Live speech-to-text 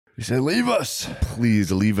He said, leave us.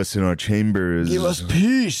 Please leave us in our chambers. Give us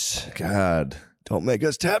peace. God. Don't make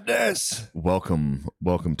us tap dance. Welcome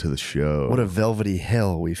to the show. What a velvety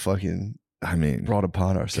hell we fucking brought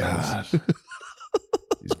upon ourselves. God.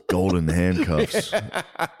 These golden handcuffs.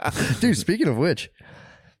 Dude, speaking of which,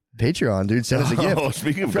 Patreon, dude, sent us a gift. Oh,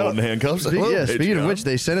 speaking of golden handcuffs. Speaking of which,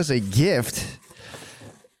 they sent us a gift.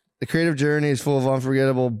 The creative journey is full of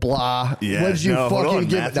unforgettable blah. Yeah, what did you fucking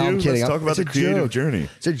give? No, I'm kidding. Let's talk about the creative journey.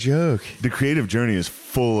 It's a joke. The creative journey is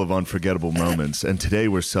full of unforgettable moments, and today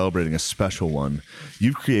we're celebrating a special one.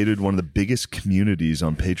 You've created one of the biggest communities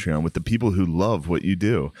on Patreon with the people who love what you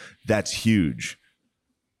do. That's huge.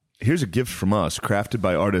 Here's a gift from us, crafted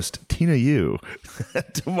by artist Tina Yu,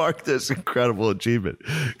 to mark this incredible achievement.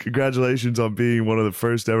 Congratulations on being one of the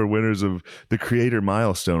first ever winners of the Creator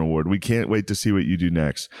Milestone Award. We can't wait to see what you do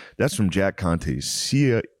next. That's from Jack Conte,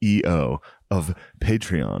 CEO of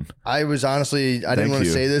Patreon. I was honestly, I didn't want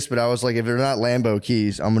to say this, but I was like, if they're not Lambo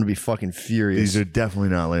keys, I'm going to be fucking furious. These are definitely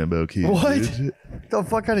not Lambo keys. What? Dude. The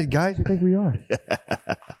fuck kind of guys do you think we are?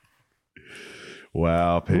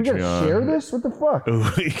 Wow, Patreon. We gotta share this? What the fuck?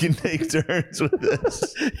 We can take turns with this.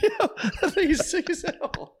 That thing is sick as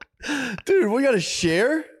hell. Dude, we gotta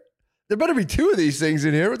share? There better be two of these things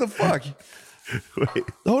in here. What the fuck? Wait.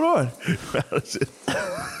 Hold on.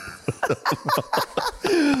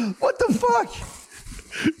 What the fuck?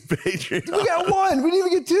 Patreon. We got one. We didn't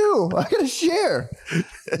even get two. I gotta share.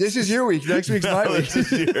 This is your week. Next week's my week.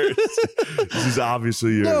 This is yours. This is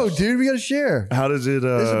obviously yours. No, dude, we gotta share. How does it?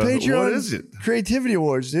 There's a Patreon. What is it? Creativity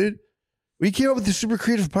Awards, dude. We came up with the super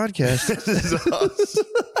creative podcast. This is us.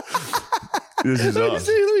 This is Let us.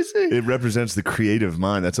 me see. It represents the creative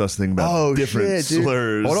mind. That's us thinking about different shit, dude.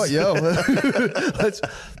 slurs. Hold on, yo.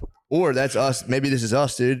 Or that's us. Maybe this is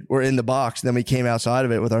us, dude. We're in the box, and then we came outside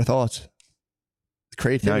of it with our thoughts.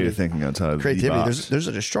 Creativity. Now you're thinking outside of creativity. the box. There's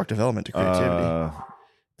a destructive element to creativity.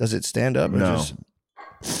 Does it stand up? Or No.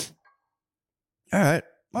 Just... All right.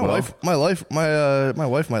 My wife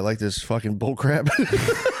might like this fucking bull crap.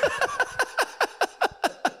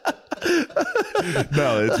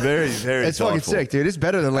 No, it's very, very It's thoughtful. fucking sick, dude. It's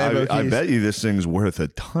better than Lambo I keys. bet you this thing's worth a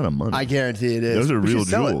ton of money. I guarantee it is. Those are We real should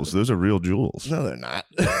sell it. jewels. Those are real jewels. No, they're not.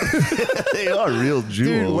 They are real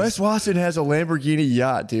jewels. Dude, Wes Watson has a Lamborghini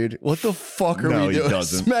yacht, dude. What the fuck are No, we he doing?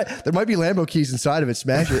 doesn't. There might be Lambo keys inside of it.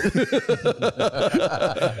 Smash it.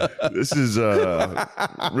 This is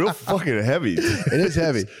real fucking heavy. It is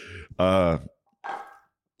heavy.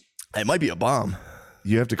 It might be a bomb.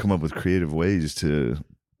 You have to come up with creative ways to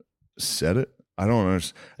set it. I don't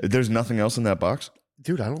understand. There's nothing else in that box?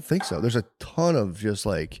 Dude, I don't think so. There's a ton of just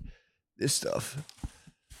like this stuff.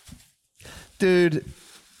 Dude,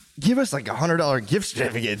 give us like $100 gift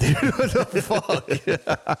certificate, dude. What the fuck?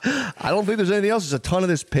 I don't think there's anything else. There's a ton of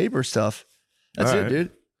this paper stuff. That's All it, right. dude.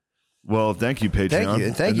 Well, thank you, Patreon. Thank you.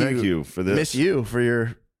 And thank you for this. Miss you for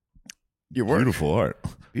your work. Beautiful art.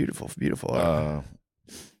 Beautiful art.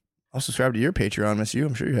 I'll subscribe to your Patreon, Miss You.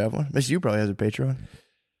 I'm sure you have one. Miss You probably has a Patreon.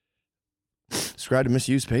 Subscribe to Miss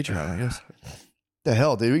You's Patreon, I guess. The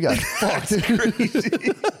hell, dude? We got fucked. Crazy.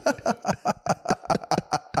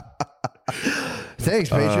 Thanks,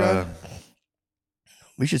 Patreon.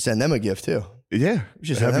 We should send them a gift too. Yeah. We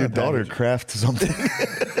should have send your them a daughter package. craft something.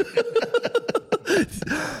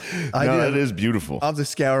 That is beautiful. I'll have to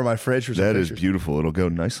scour my fridge for some That is pictures. beautiful. It'll go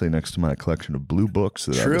nicely next to my collection of blue books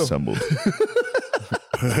that True. I've assembled.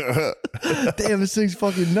 Damn, this thing's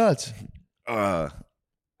fucking nuts. I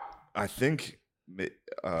think.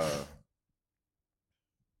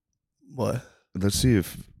 What? Let's see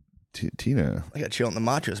if Tina. I got chill on the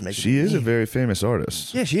machos making. She is a very famous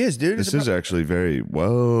artist. Yeah, she is, dude. This is actually very.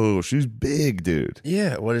 Whoa, she's big, dude.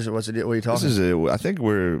 Yeah. What is it? What's it? What are you talking? This is I think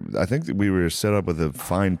that we were set up with a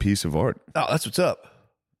fine piece of art. Oh, that's what's up.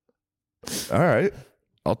 All right,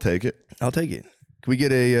 I'll take it. I'll take it. Can we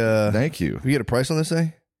get a? Thank you. Can we get a price on this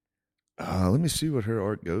thing? Let me see what her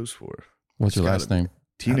art goes for. What's your last name?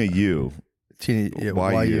 Tina Yu. Tina,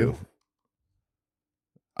 YU.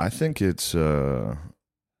 I think it's. Oh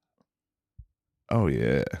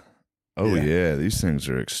yeah. Oh Yeah. yeah. These things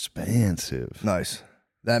are expensive. Nice.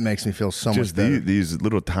 That makes me feel so Just much better. these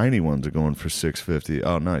little tiny ones are going for $650.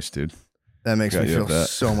 Oh, nice, dude. That makes Got me you feel up that.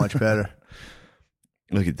 so much better.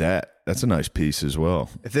 Look at that. That's a nice piece as well.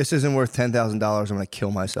 If this isn't worth $10,000, I'm going to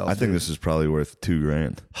kill myself. I think dude. this is probably worth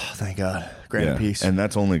 $2,000. Oh, thank God. Grand a piece. And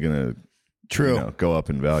that's only gonna True. go up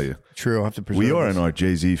in value. True. I have to. We are this. in our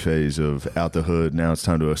Jay-Z phase of out the hood. Now it's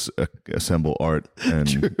time to assemble art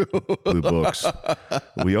and blue books.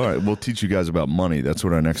 We are. We'll teach you guys about money. That's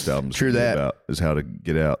what our next album is about, is how to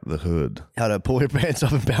get out the hood. How to pull your pants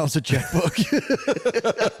up and balance a checkbook.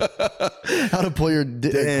 How to pull your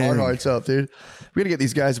Carhartts up, dude. We got to get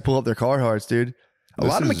these guys to pull up their Carhartts, dude. A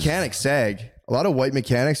lot of mechanics sag. A lot of white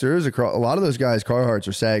mechanics. There is a lot of those guys' Carhartts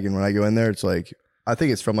are sagging. When I go in there, it's like, I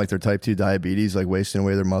think it's from like their type 2 diabetes, like wasting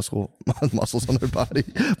away their muscles on their body.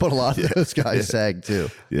 But a lot of those guys sag too.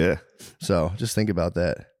 Yeah. So just think about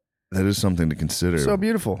that. That is something to consider. So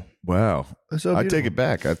beautiful. Wow. So I take it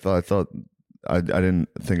back. I thought I didn't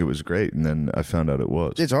think it was great, and then I found out it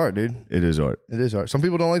was. It's art, dude. It is art. It is art. Some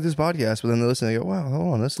people don't like this podcast, but then they listen and they go, wow,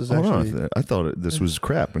 hold on. This is actually. I thought this was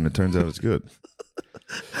crap, and it turns out it's good.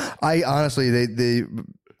 I honestly,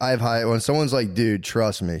 I have high, when someone's like, dude,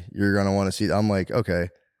 trust me, you're going to want to see it. I'm like, okay,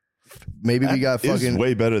 maybe we got fucking. It's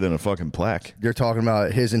way better than a fucking plaque. You're talking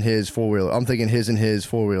about his and his four-wheeler. I'm thinking his and his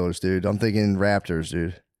four-wheelers, dude. I'm thinking Raptors,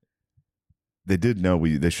 dude. They did know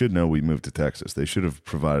they should know we moved to Texas. They should have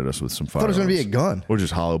provided us with some firearms. I thought it was going to be a gun. Or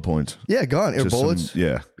just hollow points. Yeah, gun. Or bullets.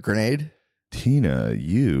 Yeah. Grenade. Tina,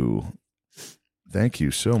 thank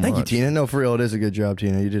you so much. Thank you, Tina. No, for real, it is a good job,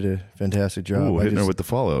 Tina. You did a fantastic job. Ooh, hitting her with the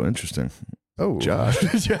follow. Interesting. Oh, Josh.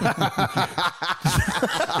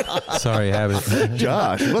 Sorry, Habit.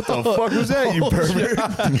 Josh, what the fuck was that, you pervert?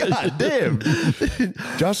 God damn.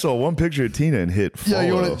 Josh saw one picture of Tina and hit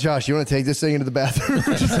follow. Yeah, Josh, you want to take this thing into the bathroom?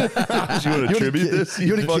 You want to tribute this?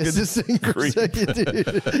 You want to kiss this thing for a second,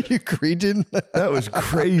 dude? You cretin. That was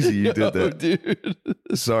crazy you did that. Dude.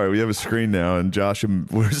 Sorry, we have a screen now, and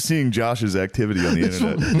we're seeing Josh's activity on the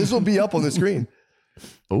internet. This will be up on the screen.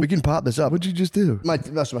 Oh. We can pop this up. What'd you just do?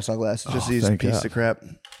 That's my sunglasses. Just these thank pieces God. of crap. I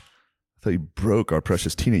thought you broke our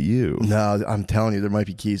precious Tina Yu. No, I'm telling you, there might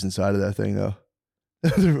be keys inside of that thing, though.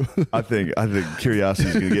 I think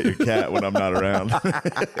curiosity's gonna get your cat when I'm not around. I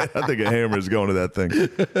think a hammer is going to that thing.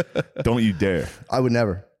 Don't you dare. I would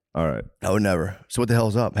never. All right. I would never. So what the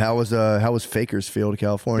hell's up? How was Fakersfield,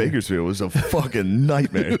 California? Bakersfield was a fucking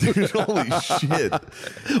nightmare, dude. Holy shit.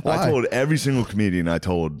 Why? I told every single comedian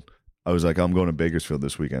I was like, I'm going to Bakersfield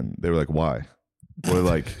this weekend. They were like, why? Or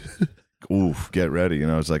like, oof, get ready.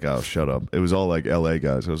 And I was like, oh, shut up. It was all like LA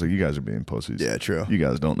guys. I was like, you guys are being pussies. Yeah, true. You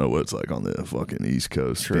guys don't know what it's like on the fucking East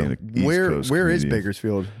Coast. True. East Where Coast is comedian.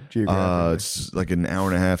 Bakersfield geographically? It's like an hour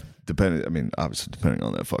and a half, obviously depending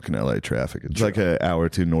on that fucking LA traffic. It's like an hour or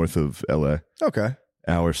two north of LA. Okay.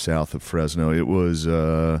 Hour south of Fresno. It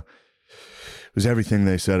was everything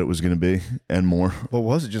they said it was going to be and more. What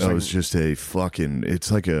was it? It was just it's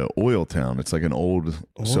like a oil town. It's like an old.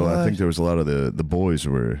 So I think there was a lot of the boys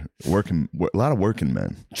were working, a lot of working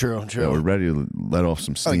men. True. That were ready to let off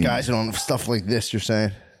some steam. Guys who don't stuff like this, you're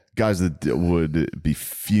saying? Guys that would be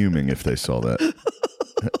fuming if they saw that.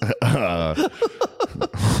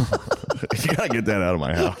 You gotta get that out of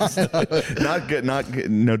my house.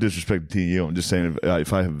 No disrespect to you. I'm just saying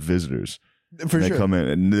if I have visitors, For they sure. come in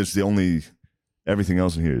and there's everything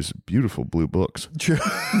else in here is beautiful blue books. True.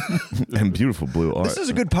 And beautiful blue art. This is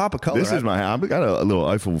a good pop of color. This is I've got a little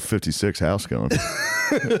Eiffel 56 house going.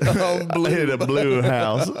 I hit a blue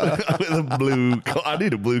house with a blue car. I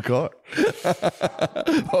need a blue car.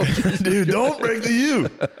 Dude, don't break the U.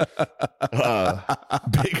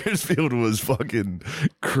 Bakersfield was fucking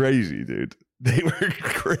crazy, dude. They were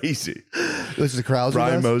crazy. This is the Krauser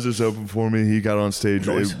Brian guys? Moses opened for me. He got on stage.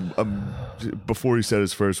 Nice. Before he said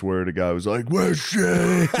his first word, a guy was like, "Where's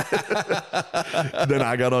Shay?" Then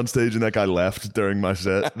I got on stage and that guy left during my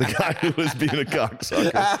set. The guy who was being a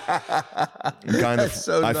cocksucker.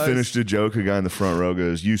 I finished a joke. A guy in the front row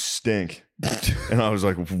goes, "You stink." And I was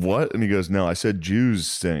like, "What?" And he goes, "No, I said Jews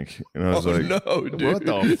stink." And I was like, no, dude. "What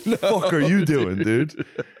the fuck are you doing, dude?"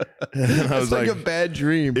 And I was It's like a bad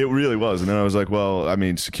dream. it really was. And then I was like, well, I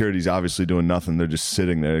mean, security's obviously doing nothing. They're just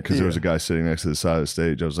sitting there because there was a guy sitting next to the side of the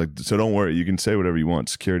stage. I was like, so don't worry. You can say whatever you want.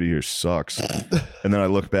 Security here sucks. And then I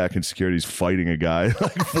look back and security's fighting a guy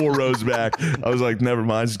like 4 rows back. I was like, never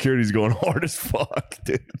mind. Security's going hard as fuck,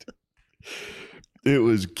 dude. It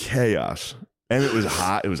was chaos. And it was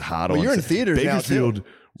hot. It was hot. Well, on you're in theaters now, too. Bakersfield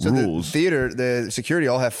So rules. the security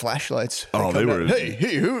all have flashlights. Oh, they were.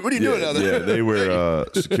 Hey, what are you doing down there? Yeah, they were.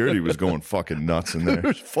 Security was going fucking nuts in there.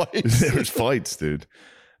 There's fights. There was fights, dude.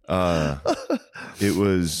 It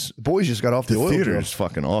was. Boys just got off the oil theater drill. is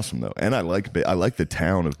fucking awesome though, and I like the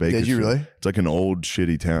town of Bakersfield. Did you really? It's like an old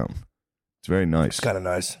shitty town. It's very nice. Kind of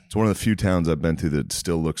nice. It's one of the few towns I've been to that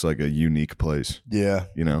still looks like a unique place. Yeah.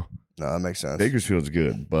 You know, No, that makes sense. Bakersfield's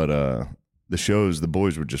good, but the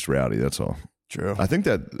boys were just rowdy. That's all. True. I think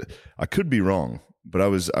that I could be wrong, but I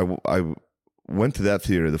went to that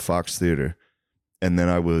theater, the Fox Theater, and then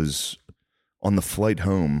I was on the flight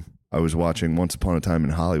home. I was watching Once Upon a Time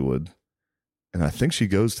in Hollywood, and I think she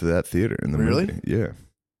goes to that theater in the movie. Yeah,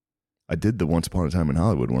 I did the Once Upon a Time in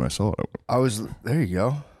Hollywood when I saw it. There you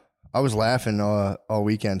go. I was laughing all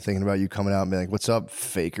weekend thinking about you coming out and being like, "What's up,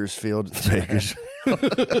 Fakersfield?" Fakers.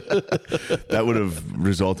 That would have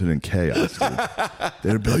resulted in chaos. Dude.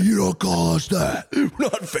 They'd be like, "You don't call us that. We're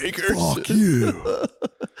not fakers. Fuck you."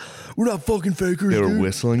 We're not fucking fakers. They were dude.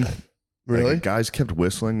 whistling. Really? Like, guys kept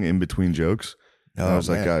whistling in between jokes. And I was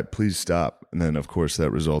like, "God, please stop." And then, of course,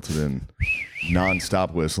 that resulted in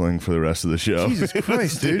non-stop whistling for the rest of the show. Jesus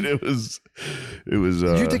Christ, dude! It was.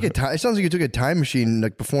 Did you take a time? It sounds like you took a time machine and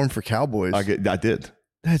like performed for Cowboys. I did.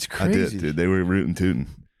 That's crazy. I did, dude. They were rootin' tootin'.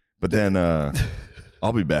 But then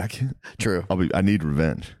I'll be back. True. I need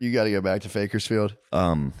revenge. You got to go back to Fakersfield.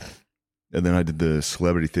 And then I did the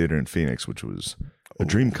Celebrity Theater in Phoenix, which was a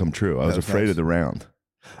dream come true. I was afraid of the round.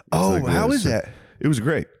 How is that? It was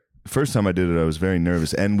great. The first time I did it, I was very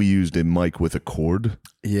nervous, and we used a mic with a cord,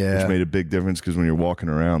 Yeah. which made a big difference because when you're walking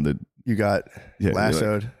around, You got you're,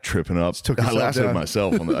 lassoed. like, tripping up. took I yourself lassoed down.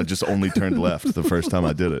 myself. I just only turned left the first time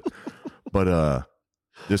I did it, but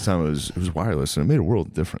this time it was wireless, and it made a world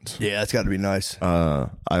of difference. Yeah, that's got to be nice. I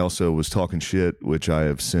also was talking shit, which I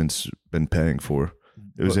have since been paying for.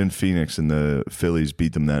 It was in Phoenix, and the Phillies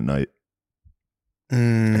beat them that night,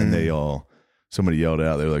 and somebody yelled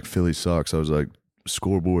out, they were like, "Philly sucks." I was like,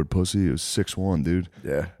 "Scoreboard, pussy." It was 6-1, dude.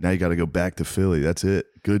 Yeah. Now you got to go back to Philly. That's it.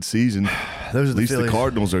 Good season. Those are At least the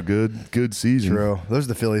Cardinals are good. Good season. True. Those are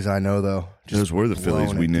the Phillies I know, though. Those were the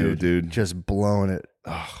Phillies blowing we it, knew, dude. Just blowing it.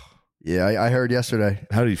 Yeah, I heard yesterday.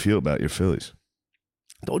 How do you feel about your Phillies?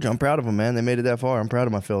 Told you, I'm proud of them, man. They made it that far. I'm proud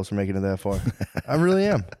of my Phillies for making it that far. I really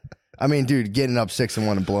am. I mean, dude, getting up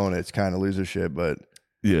 6-1 and blowing it's kind of loser shit, but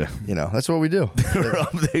Yeah. that's what we do.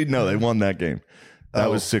 They won that game. That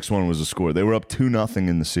was 6-1 was the score. They were up 2-0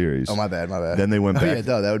 in the series. Oh, my bad. Then they went back. Yeah,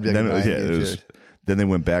 duh, that would be like then they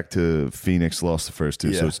went back to Phoenix, lost the first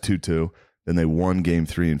two, so Yeah. it's 2-2. Then they won game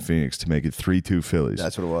 3 in Phoenix to make it 3-2 Phillies.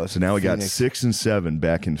 That's what it was. So now we got Phoenix. 6 and 7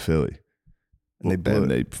 back in Philly. And they blew it.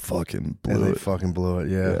 They fucking And blew they it. fucking blew it.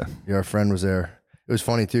 Yeah. Our friend was there. It was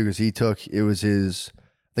funny too because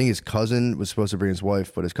I think his cousin was supposed to bring his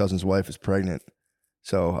wife, but his cousin's wife is pregnant.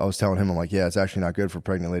 So I was telling him, I'm like, yeah, it's actually not good for a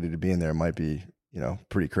pregnant lady to be in there. It might be,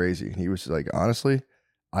 pretty crazy. And he was like, honestly,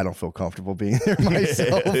 I don't feel comfortable being there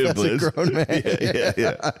myself as a grown man.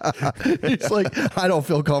 Yeah. He's like, I don't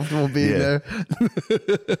feel comfortable being there.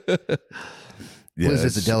 Blizz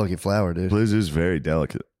is a delicate flower, dude. Blizz is very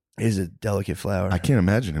delicate. Is a delicate flower. I can't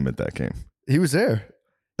imagine him at that game. He was there.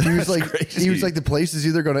 He was like, crazy. he was like, the place is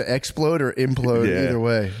either going to explode or implode. Yeah. Either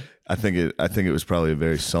way. I think it was probably a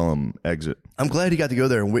very solemn exit. I'm glad he got to go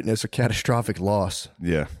there and witness a catastrophic loss.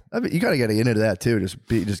 Yeah. I mean, you got to get into that too.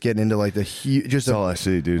 Just getting into like the huge. Just That's all I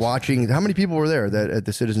see, dude. watching. How many people were there at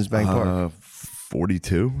the Citizens Bank Park?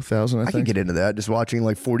 42,000, I I think. can get into that. Just watching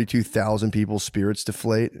like 42,000 people's spirits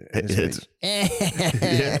deflate. It's- Yeah.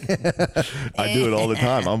 I do it all the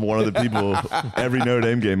time. I'm one of the people, every Notre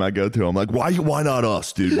Dame game I go to, I'm like, why not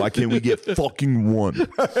us, dude? Why can't we get fucking one?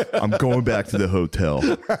 I'm going back to the hotel.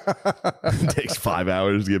 It takes 5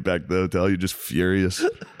 hours to get back to the hotel. You're just furious.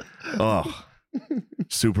 Oh,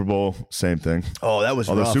 Super Bowl, same thing. Oh, that was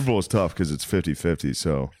Although rough. Super Bowl is tough because it's 50-50,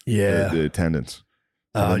 so Yeah. the attendance.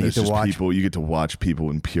 And then you there's get to just watch. people. You get to watch people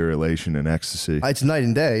in pure elation and ecstasy It's night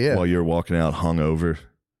and day. Yeah. while you're walking out hungover,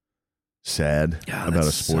 sad God, about that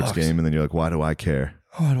a sports sucks. game, and then you're like, "Why do I care?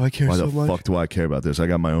 Why do I care Why so the much? fuck do I care about this? I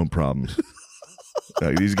got my own problems."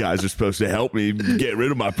 Like, these guys are supposed to help me get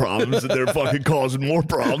rid of my problems, and they're fucking causing more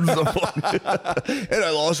problems. And I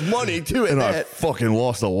lost money too. And I fucking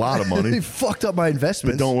lost a lot of money. They fucked up my But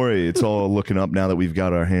investments. don't worry, it's all looking up now that we've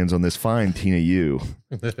got our hands on this fine Tina Yu.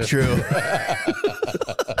 True.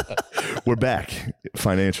 We're back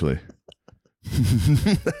financially.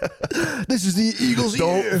 This is the Eagles'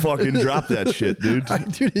 Don't year. fucking drop that shit, dude.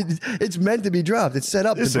 Dude, it's meant to be dropped. It's set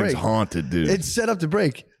up This to thing's break. haunted, dude. It's set up to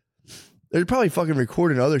break. They're probably fucking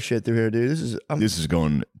recording other shit through here, dude. This is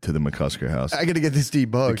going to the McCusker house. I gotta get this The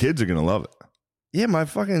debugged. kids are gonna love it.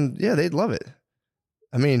 Yeah, they'd love it.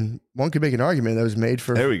 I mean, one could make an argument that was made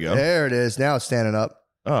for. There we go. There it is. Now it's standing up.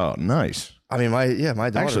 Oh, nice. I mean, my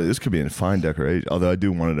daughter. Actually, this could be a fine decoration. Although I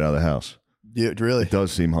do want it out of the house. yeah, really It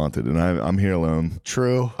does seem haunted, and I'm here alone.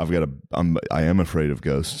 true. I am afraid of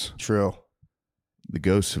ghosts. True. The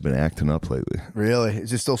ghosts have been acting up lately. Really?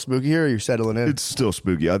 Is it still spooky here? Or are you settling in? It's still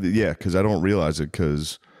spooky. Yeah, because I don't realize it.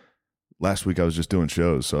 Because last week I was just doing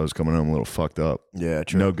shows, so I was coming home a little fucked up. yeah,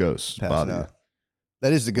 true. No ghosts. Passing Bobby. out.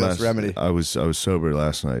 That is the ghost remedy. I was sober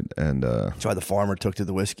last night, and That's why the farmer took to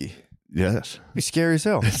the whiskey. Yes. It'd be scary as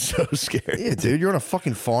hell. It's so scary. Yeah, dude, you're on a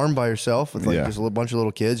fucking farm by yourself with like just a bunch of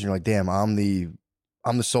little kids. And you're like, damn, I'm the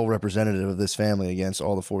sole representative of this family against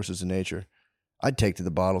all the forces of nature. I'd take to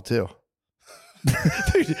the bottle too.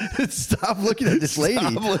 Dude, stop looking at this lady.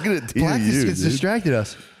 Stop looking at Blackness gets dude. distracted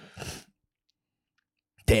us.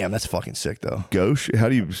 Damn, that's fucking sick though. Gauche? How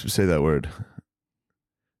do you say that word?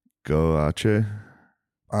 Goache?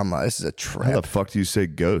 This is a How trap. the fuck do you say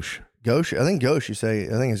gauche? Gauche. I think gauche. You say.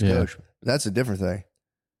 I think it's Yeah. gauche. That's a different thing.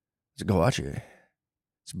 It's goache.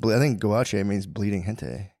 I think goache means bleeding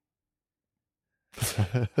gente.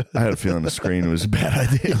 I had a feeling the screen was a bad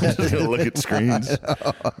idea. I'm just gonna look at screens.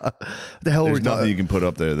 The hell There's we're nothing talking. you can put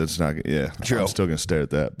up there that's not. Yeah, True. I'm still gonna stare at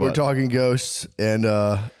that. We're But talking ghosts, and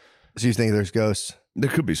so you think there's ghosts? there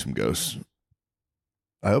could be some ghosts.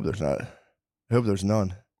 I hope there's not. I hope there's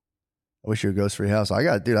none. I wish you were a ghost-free house. I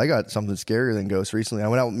got something scarier than ghosts recently. I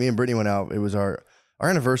went out. Me and Brittany went out. It was our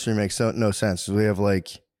anniversary. Makes no sense. We have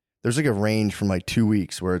there's like a range from like 2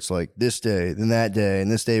 weeks where it's like this day, then that day,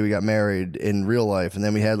 and this day we got married in real life, and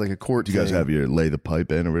then we had like a court. Do you guys thing. have your lay the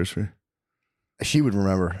pipe anniversary? She would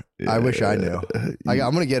remember. I wish I knew. I'm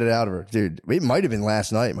gonna get it out of her, dude. It might have been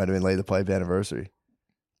last night. Might have been lay the pipe anniversary,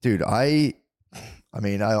 dude. I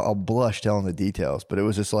mean, I'll blush telling the details, but it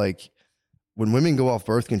was just like when women go off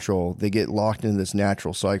birth control, they get locked into this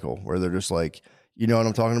natural cycle where they're just like, you know what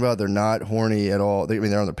I'm talking about? They're not horny at all. They're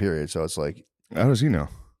on their period, so it's like How does he know?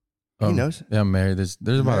 he knows. Yeah, I'm married. There's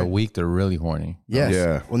about Married. a week they're really horny. Yes.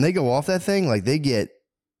 Yeah. When they go off that thing, like they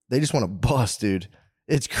just want to bust, dude.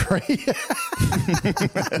 It's crazy.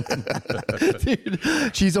 Dude,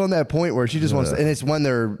 she's on that point where she just wants to, and it's when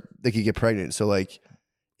they could get pregnant. So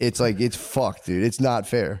it's fucked, dude. It's not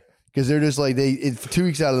fair. Because they're just like it's 2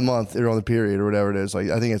 weeks out of the month they're on the period or whatever it is. Like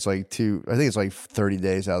I think it's like 30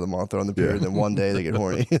 days out of the month they're on the period. Then one day they get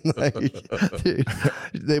horny.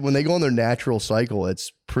 Dude, when they go on their natural cycle,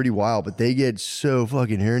 it's pretty wild. But they get so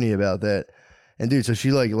fucking horny about that. And dude, so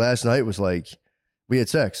she like last night was like, we had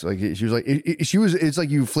sex. Like she was like, it's like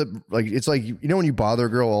you flip, like it's like you know when you bother a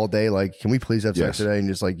girl all day, like can we please have sex Yes. today? And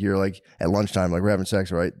just like you're like at lunchtime, like we're having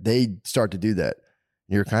sex, right? They start to do that.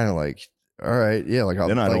 You're kind of like, all right, yeah, like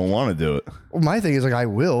Then I don't want to do it. well, my thing is like I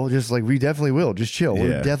will, just like we definitely will, just chill. We're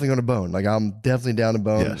Yeah. definitely gonna bone. Like I'm definitely down to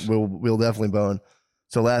bone. Yes. We'll definitely bone.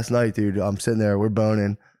 So last night, dude, I'm sitting there, we're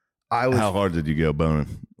boning. How hard did you go boning?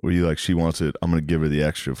 Were you like, she wants it, I'm gonna give her the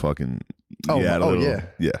extra fucking? Yeah,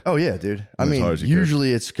 yeah. Oh yeah, dude. I As mean, hard as you could.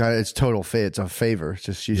 usually it's total fit. It's a favor. It's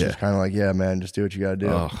just she's just kind of like, yeah, man, just do what you gotta do.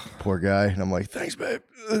 Ugh. Poor guy. And I'm like, thanks, babe.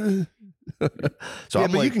 So Yeah,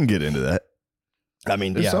 I'm but like, you can get into that. I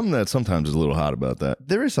mean, There's yeah, something that sometimes is a little hot about that.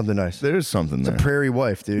 there is something nice. There is something It's a there. prairie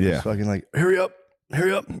wife, dude. Yeah. Just fucking like, hurry up.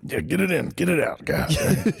 Yeah, get it in, get it out, God.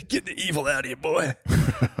 Get the evil out of you, boy.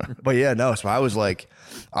 But yeah, no. So I was like,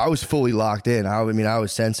 I was fully locked in. I mean, I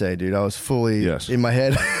was sensei, dude. I was fully Yes. in my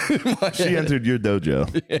head. She entered your dojo.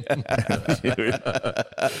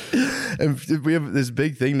 And we have this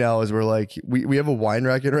big thing now is we're like, we have a wine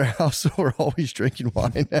rack in our house, so we're always drinking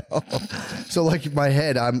wine now. So like my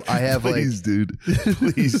head, I have Please, dude,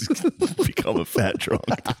 please become a fat drunk.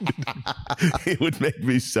 It would make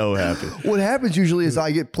me so happy. like, what happens usually is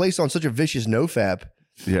I get placed on such a vicious nofap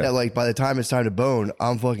Yeah. that like by the time it's time to bone,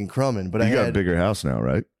 I'm fucking crumbing. But You I got a had, bigger house now,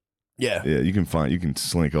 right? yeah. Yeah, you can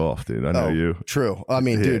slink off, dude. I know you. True. I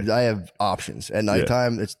mean, Yeah. dude, I have options. At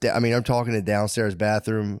nighttime, I'm talking a downstairs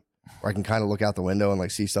bathroom where I can kind of look out the window and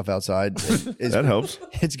like see stuff outside. That helps.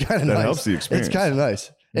 It's kind of That nice. helps the experience. It's kind of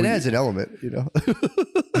nice. It adds an element, you know.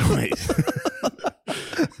 Wait.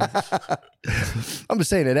 I'm just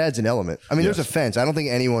saying it adds an element. I mean, there's a Yes. fence. I don't think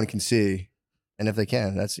anyone can see, and if they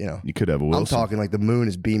can, that's You could have a I'm Wilson. talking like the moon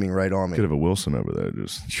is beaming right on You me. could have a Wilson over there.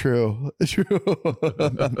 Just True.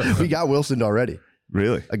 We got Wilson already.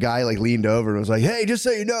 really A guy like leaned over and was like, "Hey, just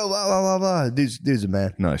so you know, blah blah blah blah." Dude's a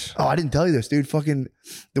man. nice. Oh, I didn't tell you this, dude. Fucking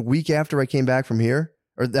the week after I came back from here,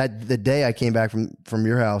 or the day I came back from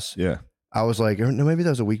your house, Yeah. I was like, or no, maybe that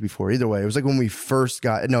was a week before. Either way, it was like when we first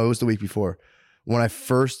got. No, it was the week before. When I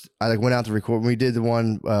like went out to record. When we did the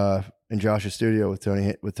one in Josh's studio with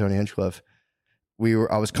Tony Hinchcliffe.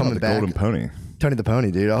 I was coming the back. Golden Pony. Tony the Pony,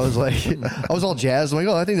 dude. I was like, I was all jazzed. I'm like,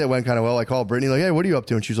 oh, I think that went kind of well. I called Brittany, like, hey, what are you up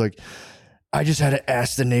to? And she's like, I just had to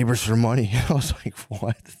ask the neighbors for money. I was like,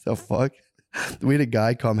 what the fuck? We had a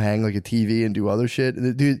guy come hang like a TV and do other shit. And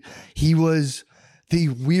the dude, he was the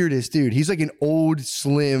weirdest dude. He's like an old,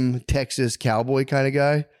 slim Texas cowboy kind of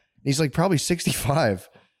guy. He's like probably 65.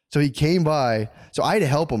 So he came by. So I had to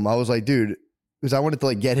help him. I was like, dude, because I wanted to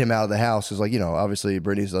like get him out of the house. Because like, you know, obviously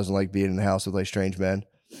Brittany doesn't like being in the house with like strange men.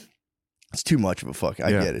 It's too much of a fuck. I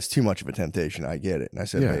get it. It's too much of a temptation. I get it. And I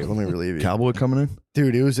said, hey, let me relieve you. Cowboy coming in?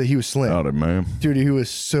 Dude, he was slim. Got it, man. Dude, he was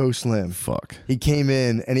so slim. Fuck. He came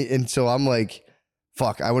in and so I'm like,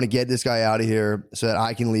 fuck, I want to get this guy out of here so that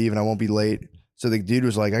I can leave and I won't be late. So the dude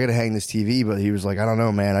was like, I got to hang this TV. But he was like, I don't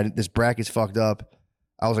know, man. This bracket's fucked up.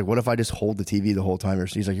 I was like, what if I just hold the TV the whole time?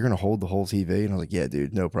 He's like, you're going to hold the whole TV? And I was like, yeah,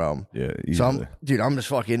 dude, no problem. Yeah. So I'm just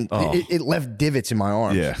fucking, it left divots in my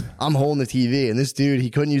arms. Yeah. I'm holding the TV and this dude,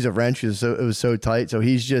 he couldn't use a wrench because it was so tight. So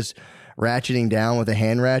he's just ratcheting down with a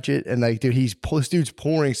hand ratchet. And like, dude, this dude's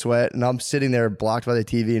pouring sweat and I'm sitting there blocked by the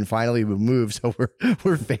TV and finally we move. So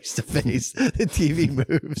we're face to face. The TV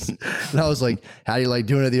moves. And I was like, how do you like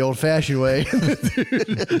doing it the old fashioned way?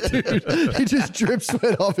 dude, he just dripped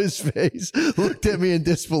sweat off his face, looked at me in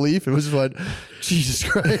disbelief and was like, Jesus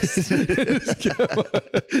Christ.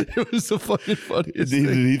 It was the fucking funniest Did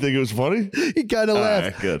he think it was funny? He kind of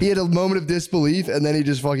laughed. Good. He had a moment of disbelief and then he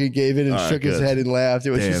just fucking gave in and shook his head and laughed.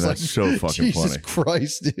 It was just like, so fucking Jesus funny.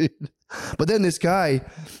 Christ, dude. But then this guy,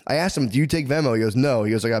 I asked him, do you take Venmo? He goes, no.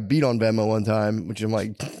 He goes, I got beat on Venmo one time, which I'm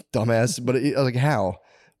like, dumbass. But I was like, how?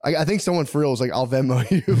 I think someone for real was like, I'll Venmo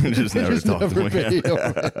you. Just never talked to him.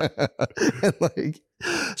 And like,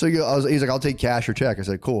 so he's like, I'll take cash or check. I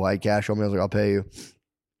said, cool. I had cash on me. I was like, I'll pay you.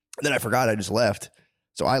 And then I forgot. I just left.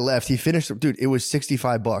 So I left. He finished. Dude, it was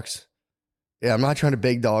 $65. Yeah, I'm not trying to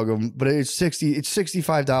big dog him, but it's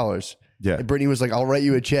 $65. Yeah. And Brittany was like, I'll write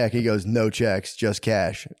you a check. He goes, no checks, just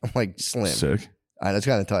cash. I'm like, slim. Sick. That's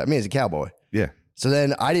kind of tight. I mean, he's a cowboy. Yeah. So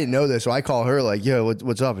then I didn't know this. So I call her like, yo,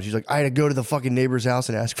 what's up? And she's like, I had to go to the fucking neighbor's house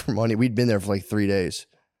and ask for money. We'd been there for like 3 days.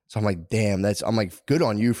 So I'm like, damn, I'm like, good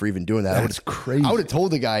on you for even doing that. That's crazy. I would have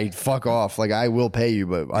told the guy, fuck off. Like, I will pay you,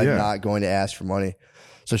 but I'm not going to ask for money.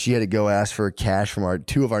 So she had to go ask for cash from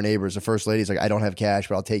two of our neighbors. The first lady's like, I don't have cash,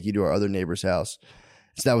 but I'll take you to our other neighbor's house.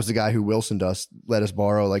 So that was the guy who Wilson let us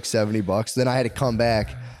borrow like $70. Then I had to come back,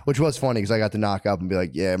 which was funny because I got to knock up and be like,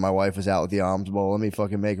 yeah, my wife was out with the alms bowl. Let me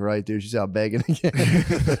fucking make it right, dude. She's out begging again.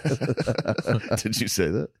 Did you say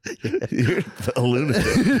that? You're a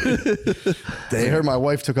lunatic. They heard my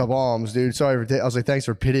wife took up alms, dude. Sorry I was like, thanks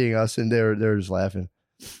for pitying us. And they're just laughing.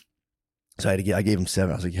 So I gave him $7.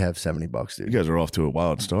 I was like, you have $70, You dude. guys are off to a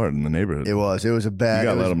wild start in the neighborhood. It was a bad. You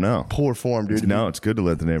gotta let them know. Poor form, dude. No, it's good to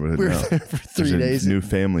let the neighborhood We were know. there for 3 There's days. a new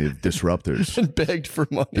family of disruptors. And begged for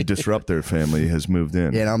money. The disruptor family has moved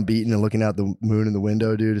in. Yeah, and I'm beating and looking out the moon in the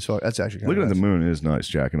window, dude. That's actually kind Looking of at the moon is nice,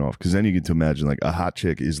 jacking off, because then you get to imagine like a hot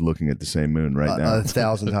chick is looking at the same moon right now.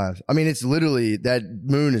 1,000 times. I mean, it's literally that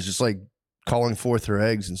moon is just like calling forth her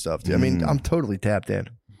eggs and stuff. Dude. I mean, I'm totally tapped in.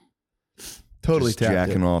 Totally Just tapped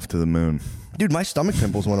jacking in. off to the moon. Dude, my stomach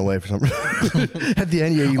pimples went away for some reason. At the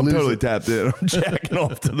end, you I'm lose totally it. tapped in. I'm jacking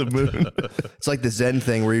off to the moon. It's like the Zen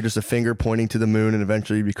thing where you're just a finger pointing to the moon and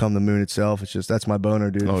eventually you become the moon itself. It's just, that's my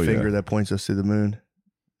boner, dude. Oh, The finger yeah. that points us to the moon.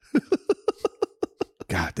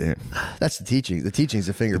 God damn. That's the teaching. The teaching's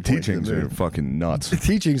the finger The pointing teachings to the are moon. fucking nuts. The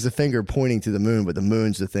teaching's the finger pointing to the moon, but the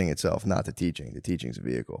moon's the thing itself, not the teaching. The teaching's a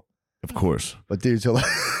vehicle. Of course. But dude, so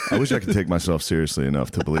I wish I could take myself seriously enough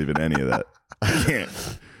to believe in any of that. I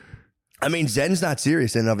can't. I mean, Zen's not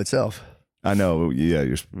serious in and of itself. I know. Yeah,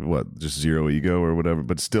 you're just zero ego or whatever,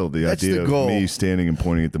 but still the That's idea the of goal. me standing and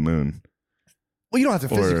pointing at the moon. Well, you don't have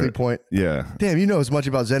to physically point. Yeah. Damn, you know as much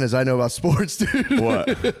about Zen as I know about sports, dude.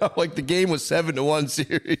 What? Like the game was 7-1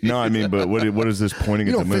 series. No, I mean, but what is this pointing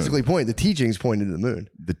You at don't the moon? physically point. The teaching's pointing to the moon.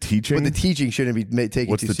 The teaching? But the teaching shouldn't be taken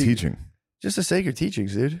What's too the seriously. teaching? Just the sacred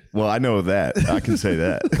teachings, dude. Well, I know that. I can say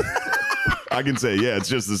that. I can say, yeah, it's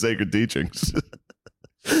just the sacred teachings.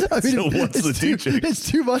 I mean, So what's it's the too- teaching? It's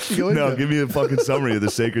too much to go into. No, give me a fucking summary of the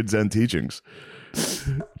sacred Zen teachings.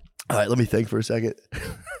 All right, let me think for a second.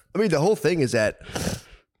 I mean, the whole thing is that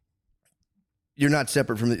you're not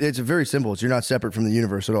separate from it's very simple. You're not separate from the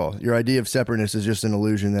universe at all. Your idea of separateness is just an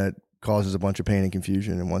illusion that causes a bunch of pain and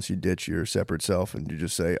confusion. And once you ditch your separate self and you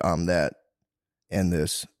just say, I'm that and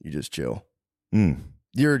this, you just chill. Mm.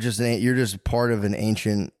 You're just part of an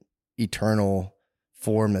ancient, eternal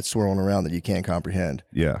form that's swirling around that you can't comprehend.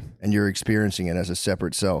 Yeah. And you're experiencing it as a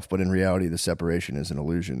separate self, but in reality, the separation is an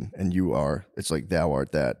illusion. And it's like thou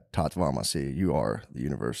art that, tatvamasi. You are the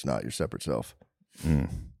universe, not your separate self. Mm.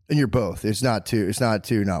 And you're both. It's not two,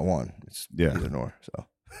 not one. It's Yeah. either nor. So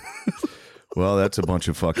Well, that's a bunch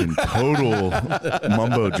of fucking total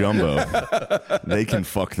mumbo jumbo. They can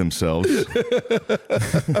fuck themselves.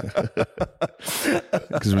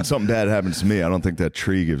 Because when something bad happens to me, I don't think that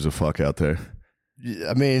tree gives a fuck out there.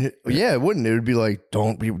 I mean, yeah, it wouldn't. It would be like,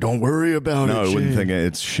 don't worry about it. No, I wouldn't Shane. think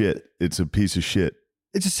it's shit. It's a piece of shit.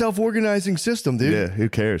 It's a self-organizing system, dude. Yeah, who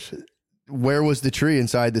cares? Where was the tree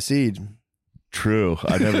inside the seed? True.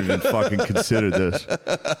 I never even fucking considered this.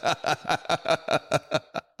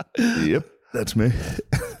 Yep, that's me.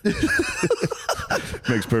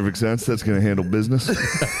 Makes perfect sense. That's going to handle business.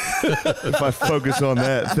 If I focus on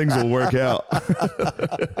that, things will work out.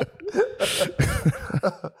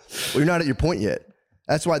 Well, you're not at your point yet.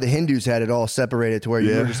 That's why the Hindus had it all separated to where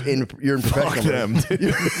you're just you're in professional mode.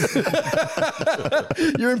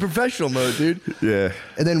 You're in professional mode, dude. Yeah.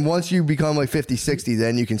 And then once you become like 50, 60,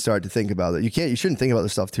 then you can start to think about it. You shouldn't think about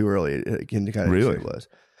this stuff too early. It can kind of Really? destabilize.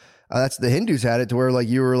 That's the Hindus had it to where like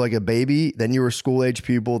you were like a baby, then you were school age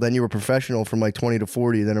pupil, then you were professional from like 20 to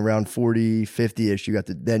 40, then around 40, 50-ish, you got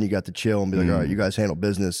to chill and be like, all right, you guys handle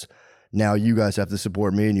business. Now you guys have to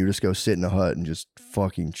support me, and you just go sit in a hut and just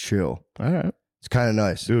fucking chill. All right. It's kind of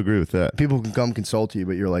nice. Do agree with that. People can come consult you,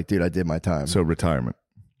 but you're like, dude, I did my time. So retirement.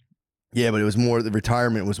 Yeah, but it was more, the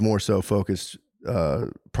retirement was more so focused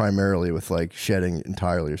primarily with like shedding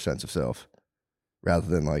entirely your sense of self rather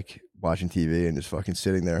than like watching TV and just fucking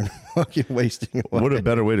sitting there and fucking wasting away. What a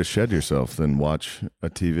better way to shed yourself than watch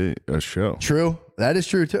a show. True. That is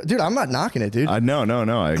true too. Dude, I'm not knocking it, dude. No.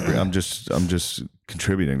 I agree. I'm just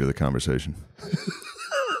contributing to the conversation.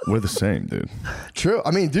 We're the same, dude. True. I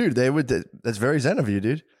mean, dude, that's very zen of you,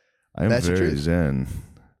 dude. I am That's the very truth. zen.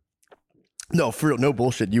 No, for real, no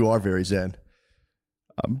bullshit. You are very zen.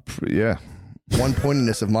 Yeah. One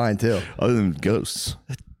pointedness of mine too. Other than ghosts.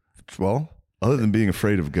 Well, Other than being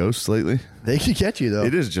afraid of ghosts lately. they can catch you though.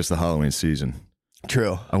 It is just the Halloween season.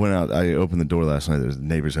 True. I went out. I opened the door last night. The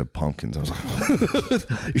neighbors had pumpkins. I was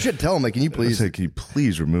like, You should tell them, like, can you I please? said, can you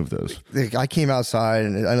please remove those? Like, I came outside,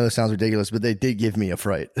 and I know this sounds ridiculous, but they did give me a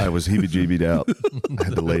fright. I was heebie-jeebied out. I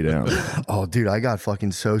had to lay down. Oh, dude, I got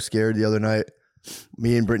fucking so scared the other night.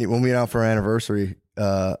 Me and Brittany, when we went out for our anniversary,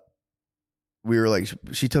 we were like, it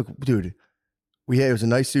was a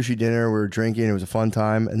nice sushi dinner. We were drinking. It was a fun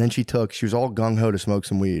time. And then she was all gung ho to smoke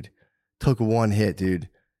some weed. Took one hit, dude.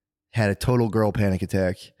 Had a total girl panic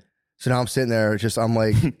attack. So now I'm sitting there, I'm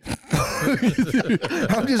like,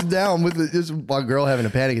 I'm just down with just my girl having a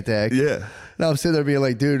panic attack. Yeah. Now I'm sitting there being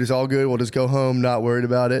like, dude, it's all good. We'll just go home, not worried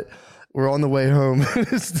about it. We're on the way home.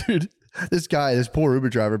 This poor Uber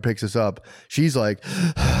driver picks us up. She's like,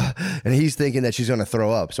 and he's thinking that she's going to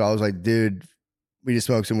throw up. So I was like, dude, we just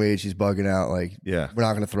smoked some weed. She's bugging out. Like, Yeah. we're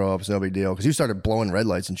not going to throw up. It's no big deal. Because you started blowing red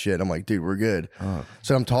lights and shit. I'm like, dude, we're good. Oh.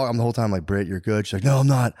 So I'm the whole time like, Britt, you're good. She's like, no, I'm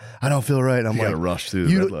not. I don't feel right. And I'm You like, gotta rush through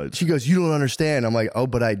the red lights. She goes, you don't understand. I'm like, oh,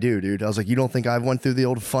 but I do, dude. I was like, you don't think I went through the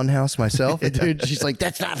old fun house myself? Dude, she's like,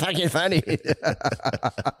 that's not fucking funny.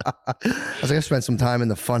 I was like, I spent some time in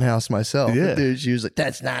the fun house myself. Yeah. Dude, she was like,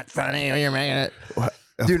 that's not funny. You're making it.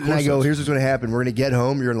 Of Dude, and I course go, that's- here's what's going to happen. We're going to get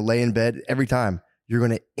home. You're going to lay in bed every time. You're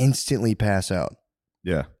going to instantly pass out.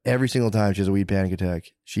 Yeah. Every single time she has a weed panic attack.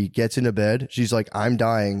 She gets into bed. She's like, I'm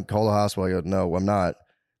dying. Call the hospital. I go, no, I'm not.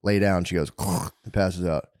 Lay down. She goes, and passes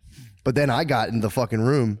out. But then I got in the fucking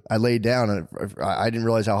room. I laid down and I didn't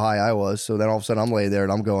realize how high I was. So then all of a sudden I'm laying there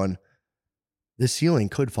and I'm going, this ceiling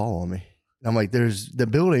could fall on me. And I'm like, the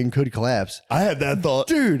building could collapse. I had that thought.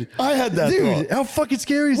 Dude. I had that Dude, thought. how fucking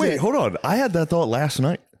scary is Wait, that? hold on. I had that thought last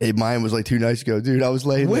night. Hey, mine was like 2 nights ago. Dude, I was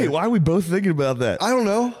laying Wait, there. why are we both thinking about that? I don't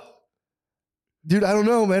know. Dude, I don't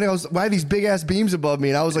know, man. I had these big ass beams above me,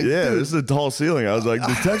 and I was like, Yeah, dude. this is a tall ceiling. I was like,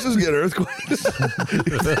 did Texas get earthquakes?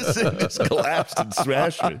 This thing just collapsed and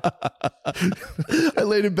smashed me. I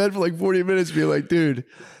laid in bed for like 40 minutes being like, dude,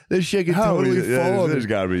 this shit could totally fall on me. There's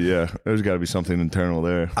got to be something internal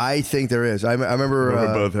there. I think there is. I remember,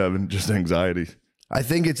 We're both having just anxiety. I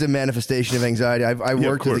think it's a manifestation of anxiety. I Yeah, of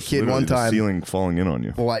worked with a course, kid literally one the time. ceiling falling in on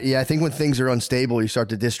you. Well, I think when things are unstable, you start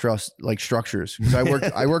to distrust like structures. So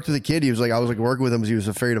I worked with a kid. I was like working with him because he was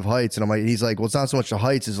afraid of heights. And he's like, well, it's not so much the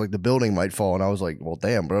heights, it's like the building might fall. And I was like, well,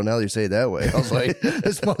 damn, bro, now that you say it that way. I was like,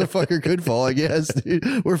 this motherfucker could fall, I guess,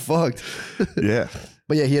 dude. We're fucked. Yeah.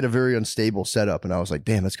 But yeah, he had a very unstable setup. And I was like,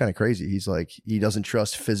 damn, that's kind of crazy. He's like, he doesn't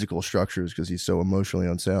trust physical structures because he's so emotionally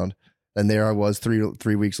unsound. And there I was 3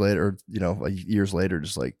 weeks later, or, years later,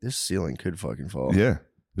 just like, this ceiling could fucking fall. Yeah.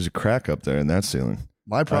 There's a crack up there in that ceiling.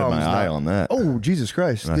 My I had problem is my eye not- on that. Oh, Jesus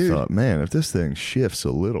Christ, And dude. I thought, man, if this thing shifts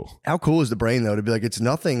a little. How cool is the brain, though, to be like, it's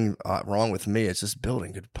nothing wrong with me. It's this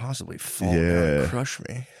building could possibly fall down Yeah. and crush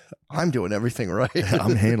me. I'm doing everything right.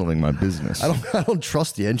 I'm handling my business. I don't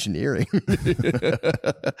trust the engineering.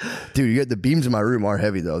 Dude, the beams in my room are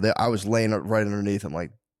heavy, though. I was laying right underneath. I'm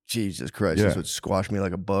like, Jesus Christ, Yeah. this would squash me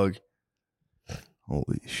like a bug.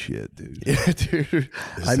 Holy shit, dude. Yeah, dude.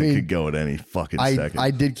 This thing could go at any fucking second. I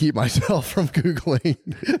did keep myself from Googling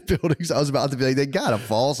buildings. I was about to be like, they gotta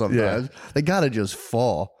fall sometimes. They gotta just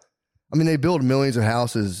fall. I mean, they build millions of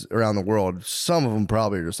houses around the world. Some of them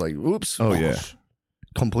probably are just like, oops. Oh, yeah.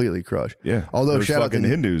 completely crushed. Yeah. Although those shout out fucking to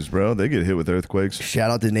Hindus, bro, they get hit with earthquakes.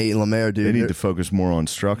 shout out to Nate and Lemaire, dude. They need to focus more on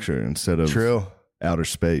structure instead of True. outer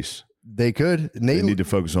space. They could. They Nate, need to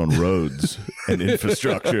focus on roads and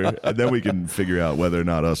infrastructure, and then we can figure out whether or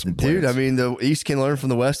not us and dude. plants. I mean, the East can learn from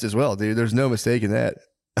the West as well, dude. There's no mistake in that.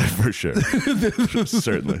 For sure.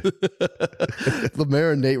 Certainly.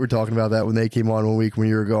 Lemaire and Nate were talking about that when they came on one week when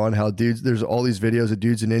you were gone. How dudes, there's all these videos of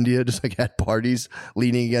dudes in India just like at parties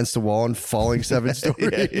leaning against the wall and falling 7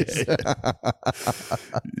 stories.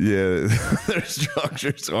 Yeah, their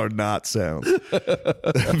structures are not sound.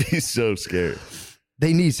 That'd be so scary.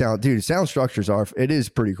 They need sound, dude. Sound structures are. It is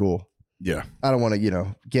pretty cool. Yeah. I don't want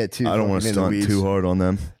to, get too. I don't want to fucking in the stunt weeds. too hard on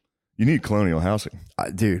them. You need colonial housing.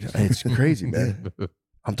 Dude. It's crazy, man.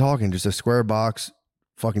 I'm talking just a square box,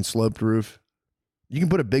 fucking sloped roof. You can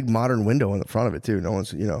put a big modern window in the front of it too. No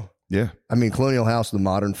one's, Yeah. I mean, colonial house with a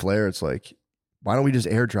modern flair. It's like, why don't we just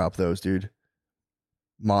airdrop those, dude?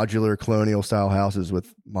 Modular colonial style houses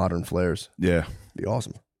with modern flares. Yeah. Be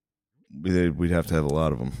awesome. We'd have to have a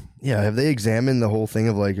lot of them. Yeah. Have they examined the whole thing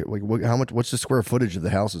of like how much? What's the square footage of the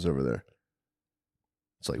houses over there?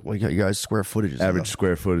 It's like, what you guys square footage? Average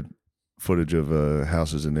square footage of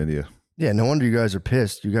houses in India. Yeah. No wonder you guys are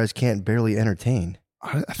pissed. You guys can't barely entertain.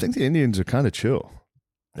 I think the Indians are kind of chill.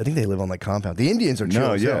 I think they live on like compound. The Indians are chill.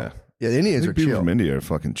 No, as yeah. hell. Yeah. The Indians are People chill. from India are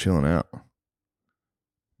fucking chilling out.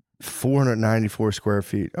 494 square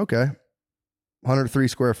feet. Okay. 103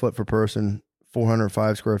 square foot per person.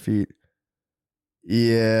 405 square feet.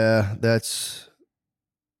 Yeah, that's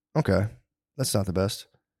okay. That's not the best.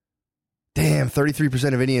 Damn,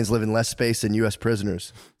 33% of Indians live in less space than U.S.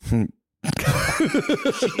 prisoners. Jesus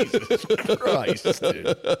Christ,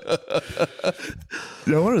 dude.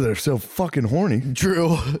 No wonder they're so fucking horny.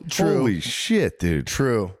 True. Holy shit, dude.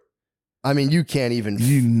 True. I mean, you can't even.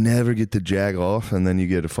 You never get to jag off, and then you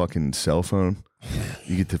get a fucking cell phone.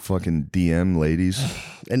 You get to fucking DM ladies.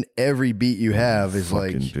 And every beat you have is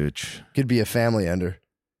Fucking like bitch. could be a family ender.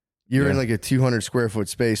 You're in Yeah. like a 200 square foot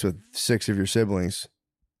space with 6 of your siblings.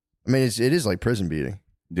 I mean, it is like prison beating.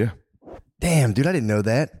 Yeah. Damn, dude, I didn't know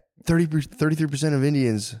that. 33% of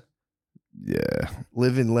Indians Yeah.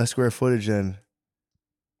 live in less square footage than.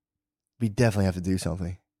 We definitely have to do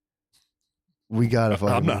something. We gotta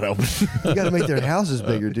fucking. I'm not helping. We gotta make their houses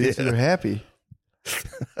bigger, dude, so Yeah. they're happy.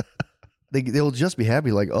 They'll just be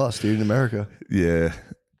happy like us, dude, in America. Yeah.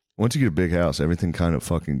 Once you get a big house, everything kind of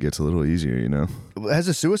fucking gets a little easier, you know? Has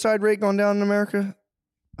the suicide rate gone down in America?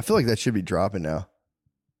 I feel like that should be dropping now.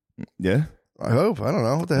 Yeah. I hope. I don't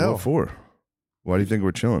know. What the hell? What for? Why do you think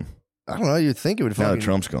we're chilling? I don't know. You'd think it would Now fucking. that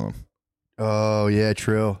Trump's gone. Oh, yeah,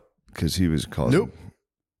 true. Because he was causing. Nope.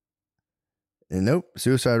 And nope.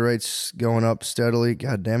 Suicide rates going up steadily.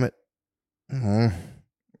 God damn it. Mhm.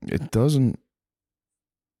 It doesn't.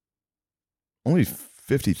 Only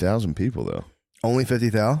 50,000 people, though. Only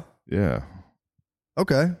 50,000? Yeah.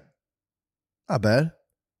 Okay. Not bad.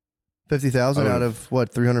 50,000 Out out of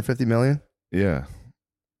what, 350 million Yeah.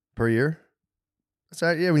 per year? That's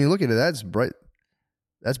right. Yeah, when you look at it, that's bright.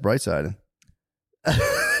 That's bright sided.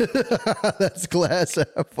 That's glass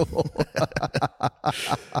apple.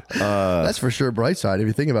 That's for sure bright side. If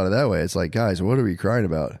you think about it that way, it's like, guys, what are we crying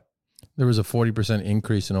about? There was a 40%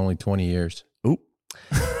 increase in only 20 years.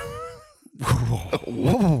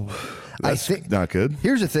 Whoa. I That's think not good.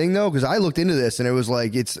 here's the thing though, because I looked into this and it was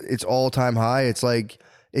like it's all time high. It's like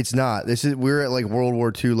it's not. We're at like World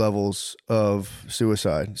War II levels of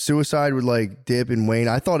suicide. Suicide would like dip and wane.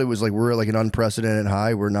 I thought it was like we're at like an unprecedented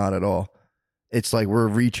high. We're not at all. It's like we're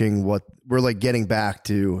reaching we're like getting back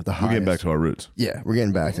to the highest. We're getting back to our roots. Yeah, we're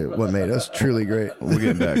getting back to what made us truly great. We're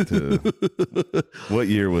getting back to what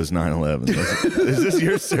year was 9/11? Is this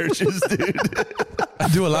your searches, dude? I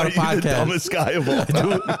do a lot of Are you the podcasts. dumbest guy of all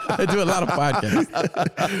time? I do a lot of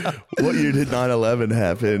podcasts. What year did 9/11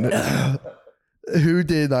 happen? Who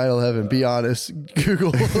did 9/11? Be honest.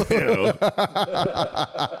 Google. Ew.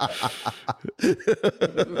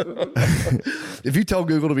 If you tell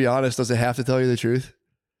Google to be honest, does it have to tell you the truth?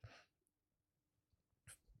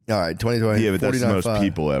 All right, 2020. Yeah, but that's the most 49.5.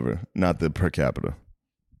 people ever, not the per capita.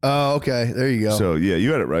 Oh, okay. There you go. So yeah, you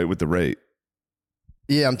got it right with the rate.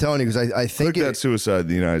 Yeah, I'm telling you because I think Look at suicide in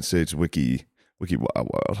the United States wiki wild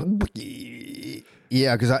wild.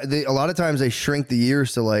 Yeah, because a lot of times they shrink the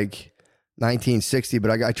years to like 1960,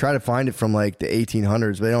 but I try to find it from like the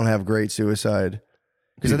 1800s. But they don't have great suicide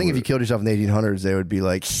because I think if you killed yourself in the 1800s, they would be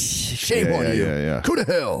like, "Shame on you, Yeah. go to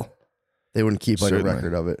hell." They wouldn't keep like Certainly. a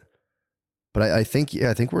record of it. But I think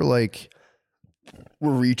we're like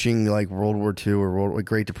we're reaching like World War II or like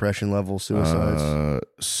Great Depression level suicides.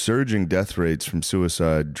 Surging death rates from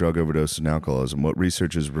suicide, drug overdose, and alcoholism. What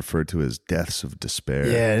research is referred to as deaths of despair.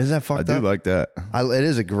 Yeah, isn't that fucked I up? do like that. It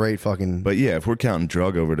is a great fucking. But yeah, if we're counting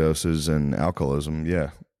drug overdoses and alcoholism, yeah,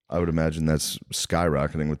 I would imagine that's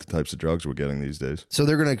skyrocketing with the types of drugs we're getting these days. So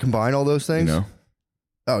they're gonna combine all those You things. know,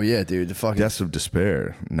 Oh yeah, dude. The fucking. deaths of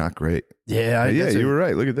despair, not great. Yeah, But yeah, you were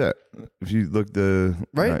right. Look at that. If you look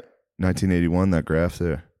Right. 1981, that graph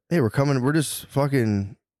there. Hey, we're just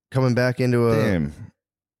fucking coming back into a. Damn.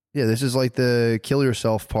 Yeah, this is like the kill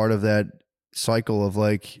yourself part of that cycle of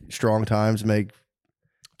like strong times make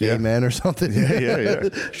gay Yeah. men or something. Yeah.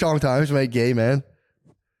 Strong times make gay men.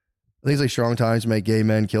 I think it's like strong times make gay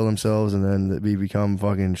men kill themselves, and then we become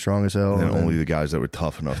fucking strong as hell. And and then- only the guys that were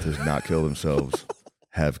tough enough to not kill themselves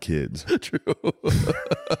have kids. True.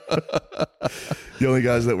 The only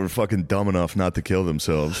guys that were fucking dumb enough not to kill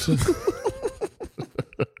themselves.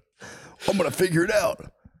 I'm gonna figure it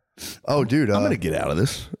out. Oh, dude, I'm gonna get out of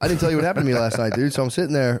this. I didn't tell you what happened to me last night, dude. So I'm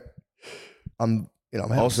sitting there. I'm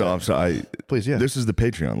having Also, I'm sorry. please, yeah. This is the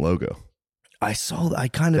Patreon logo. I saw. I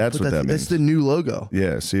kind of. That's what that That's means. the new logo.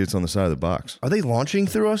 Yeah, see, it's on the side of the box. Are they launching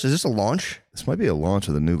through us? Is this a launch? This might be a launch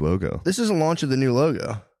of the new logo. This is a launch of the new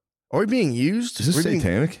logo. Are we being used? Is this Are we being-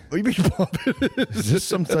 satanic? Are you being pumped? Is this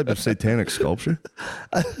some type of satanic sculpture?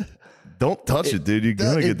 Don't touch it, dude. You're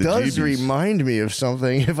gonna It get the does jeebies. remind me of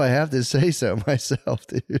something, if I have to say so myself,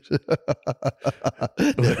 dude.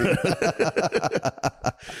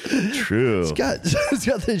 True. It's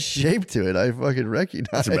got this shape to it. I fucking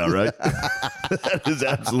recognize. That's about right. That is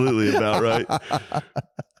absolutely about right.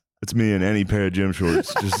 It's me in any pair of gym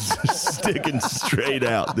shorts, just sticking straight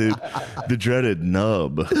out, dude. The dreaded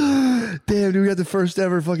nub. Damn, dude, we got the first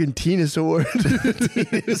ever fucking Tennis Award.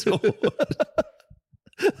 Tennis Award.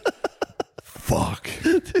 Fuck.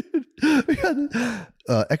 We got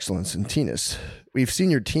excellence in tennis. We've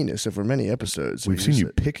seen your tennis over many episodes. We've seen you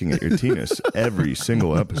picking at your penis every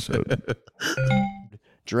single episode.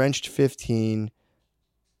 Drenched 15.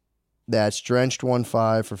 That's Drenched 15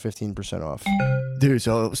 for 15% off. Dude,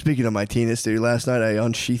 so speaking of my tennis, dude, last night I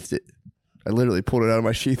unsheathed it. I literally pulled it out of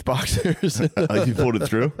my sheath boxers. You pulled it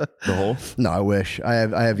through the hole. No, I wish. I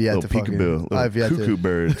have yet Little to fucking. peekaboo, little I've yet cuckoo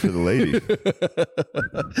bird for the lady.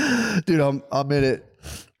 to. Dude, I'm in it.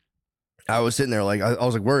 I was sitting there like I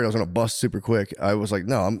was like worried I was gonna bust super quick. I was like,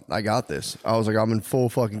 no, I got this. I was like, I'm in full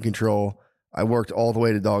fucking control. I worked all the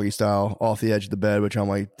way to doggy style off the edge of the bed, which I'm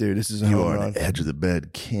like, dude, this is a You home are run. an edge of the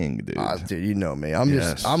bed king, dude. Dude, you know me. I'm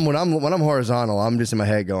Yes. just when I'm horizontal, I'm just in my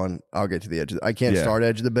head going, I'll get to the edge. I can't Yeah. start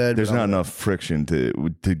edge of the bed. There's but not I'm- enough friction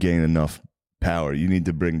to gain enough power. You need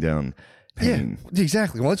to bring down pain. Yeah,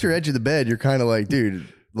 exactly. Once you're edge of the bed, you're kind of like, dude,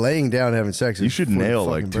 laying down having sex. You is should for the nail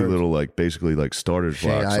fucking like two birds. little like basically like starter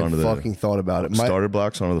Shane, blocks I onto the fucking thought about it. starter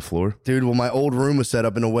blocks onto the floor. Dude, well, my old room was set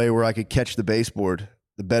up in a way where I could catch the baseboard.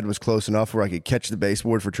 The bed was close enough where I could catch the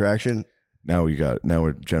baseboard for traction. Now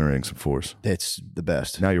we're generating some force. It's the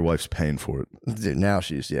best. Now your wife's paying for it. Dude, now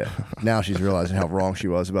she's realizing how wrong she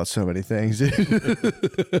was about so many things.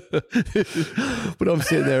 But I'm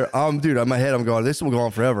sitting there, dude, on my head, I'm going, this will go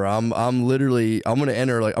on forever. I'm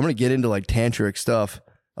gonna get into like tantric stuff.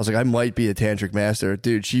 I was like, I might be a tantric master.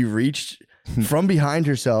 Dude, she reached from behind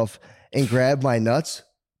herself and grabbed my nuts.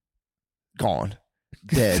 Gone.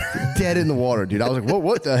 Dead in the water, dude. I was like,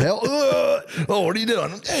 what the hell? Oh, what are you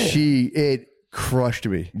doing? It crushed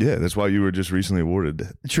me. Yeah, that's why you were just recently awarded.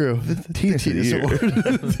 True. Tennis of the Tennis year. award.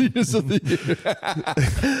 Tennis of the year.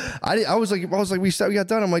 I was like, we got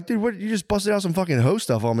done. I'm like, dude, what? You just busted out some fucking hoe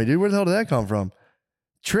stuff on me, dude. Where the hell did that come from?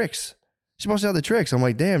 Tricks. She busted out the tricks. I'm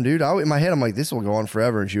like, damn, dude. In my head, I'm like, this will go on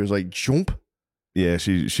forever. And she was like, jump. Yeah,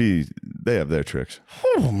 they have their tricks.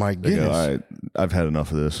 Oh my They goodness. go, all right, I've had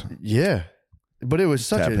enough of this. Yeah. But it was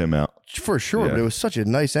such Tap him out. for sure. Yeah. But it was such a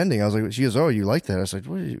nice ending. I was like, she goes, oh, you like that? I was like,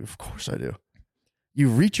 what? Of course I do. You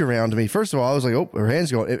reach around to me. First of all, I was like, oh, her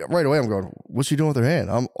hand's going right away. I'm going, what's she doing with her hand?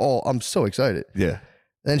 I'm so excited. Yeah.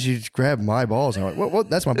 Then she just grabbed my balls and I'm like, what?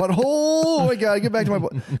 That's my butthole. Oh my God, get back to my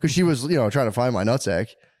butt. Because she was, trying to find my nutsack.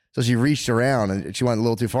 So she reached around and she went a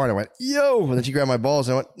little too far and I went, yo. And then she grabbed my balls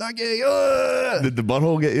and I went, not gay. Did the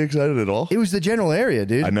butthole get you excited at all? It was the general area,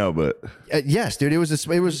 dude. I know, but Yes, dude.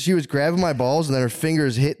 She was grabbing my balls and then her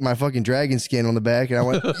fingers hit my fucking dragon skin on the back and I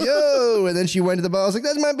went, yo. And then she went to the balls. I was like,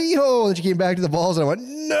 that's my beehole. And she came back to the balls and I went,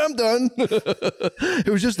 no, I'm done. It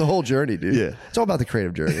was just the whole journey, dude. Yeah. It's all about the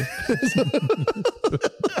creative journey.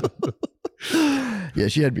 Yeah,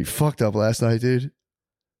 she had me fucked up last night, dude.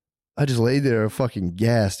 I just laid there fucking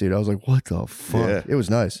gassed, dude. I was like, what the fuck? Yeah. It was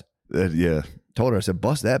nice. yeah. Told her, I said,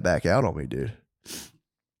 bust that back out on me, dude.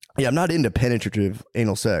 Yeah, I'm not into penetrative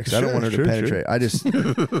anal sex. I don't want her to penetrate. I'm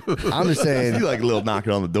just saying. You like a little knock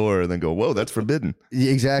it on the door and then go, whoa, that's forbidden.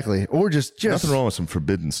 Yeah, exactly. Or just nothing wrong with some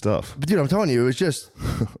forbidden stuff. But dude, I'm telling you, it was just,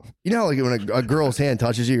 you know, how like when a girl's hand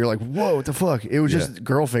touches you, you're like, whoa, what the fuck? It was just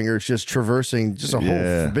girl fingers just traversing just a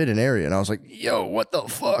whole forbidden area. And I was like, yo, what the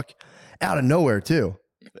fuck? Out of nowhere, too.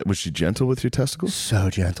 Was she gentle with your testicles? So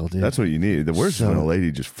gentle, dude. That's what you need. The worst is when a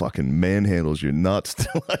lady just fucking manhandles your nuts.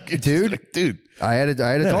 Dude. I had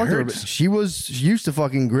to talk to her. But she used to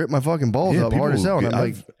fucking grip my fucking balls up hard as hell. And I'm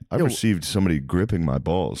like, I've received somebody gripping my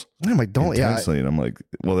balls. I'm like, don't, intensely, and I'm like,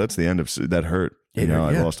 well, that's the end of that hurt. You know,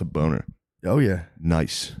 I lost a boner. Oh yeah,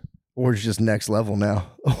 nice. Or it's just next level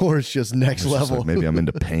now. Or it's just next level. Like, maybe I'm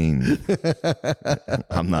into pain.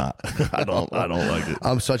 I'm not. I don't like it.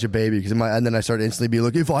 I'm such a baby because and then I started instantly being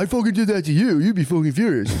like, if I fucking did that to you, you'd be fucking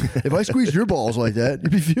furious. If I squeezed your balls like that,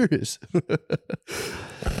 you'd be furious.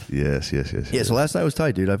 Yes. Yeah. So last night was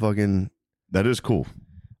tight, dude. That is cool.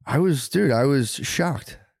 I was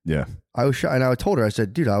shocked. Yeah. I was shocked, and I told her, I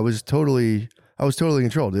said, dude, I was totally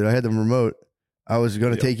controlled, dude. I had the remote. I was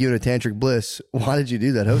going to take you into tantric bliss. Why did you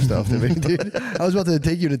do that host stuff to me, dude? I was about to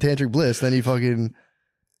take you into tantric bliss. Then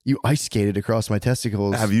you ice skated across my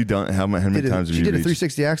testicles. Have you done, how many times have you She did a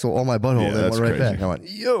 360 axle on my butthole and then went right back. I went,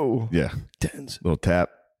 yo. Yeah. Tens. Little tap,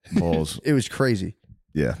 balls. It was crazy.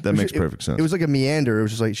 Yeah, that makes perfect sense. It was like a meander. It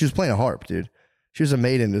was just like, she was playing a harp, dude. She was a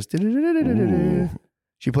maiden. Just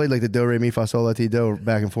she played like the do, re, mi, fa, sol, la, ti, do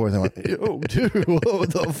back and forth. I went, yo, dude,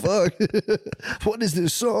 what the fuck? What is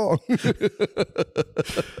this song?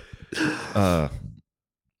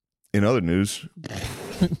 In other news,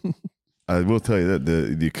 I will tell you that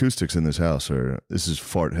the acoustics in this house this is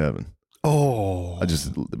fart heaven. Oh. I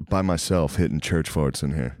just, by myself, hitting church farts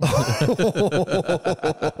in here. I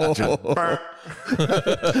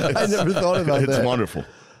never thought about that. It's wonderful.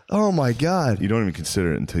 Oh my God. You don't even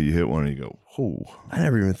consider it until you hit one and you go, oh. I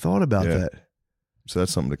never even thought about that. So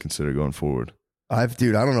that's something to consider going forward.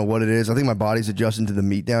 Dude, I don't know what it is. I think my body's adjusting to the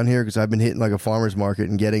meat down here because I've been hitting like a farmer's market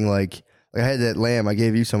and getting like I had that lamb. I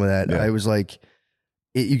gave you some of that. Yeah. I was like,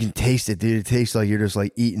 you can taste it, dude. It tastes like you're just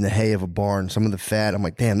like eating the hay of a barn. Some of the fat. I'm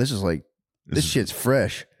like, damn, this shit's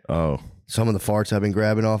fresh. Oh. Some of the farts I've been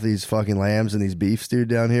grabbing off these fucking lambs and these beefs, dude,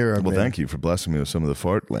 down here. Well, thank you for blessing me with some of the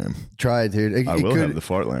fart lamb. Try it, dude. I will have the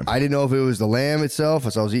fart lamb. I didn't know if it was the lamb itself,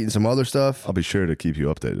 as I was eating some other stuff. I'll be sure to keep you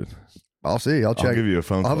updated. I'll see. I'll check. I'll give you a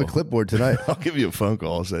phone call. I'll have a clipboard tonight. I'll give you a phone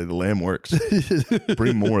call. I'll say the lamb works.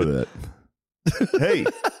 Bring more of that. Hey,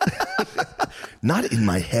 not in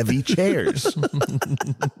my heavy chairs.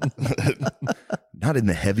 Not in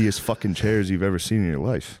the heaviest fucking chairs you've ever seen in your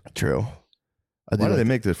life. True. Why do they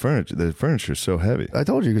make the furniture? The furniture so heavy. I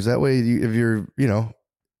told you because that way, if you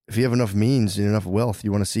have enough means and enough wealth,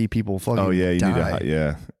 you want to see people fucking. Oh yeah, you die.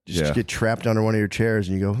 need Just get trapped under one of your chairs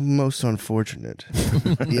and you go, most unfortunate.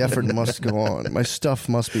 The effort must go on. My stuff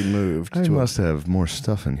must be moved. I must have more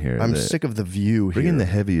stuff in here. I'm sick of the view here. Bring in the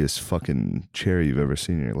heaviest fucking chair you've ever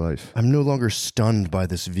seen in your life. I'm no longer stunned by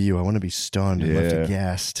this view. I want to be stunned and left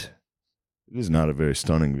aghast. It is not a very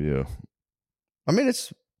stunning view. I mean,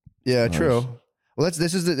 it's true. Well,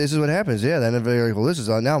 this is what happens. Yeah, then they're like, well, this is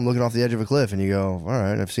now I'm looking off the edge of a cliff, and you go, all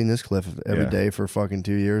right, I've seen this cliff every day for fucking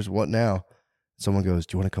 2 years. What now? Someone goes,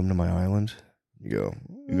 do you want to come to my island? You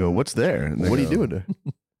go, what's there? And what are you doing there?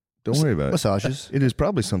 Don't worry about it. Massages. It is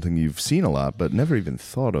probably something you've seen a lot, but never even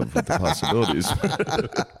thought of with the possibilities.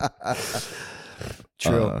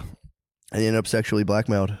 True. And you end up sexually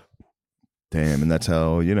blackmailed. Damn, and that's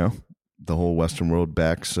how, the whole Western world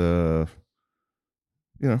backs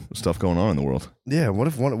stuff going on in the world. Yeah. What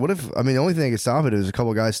if I mean, the only thing that can stop it is a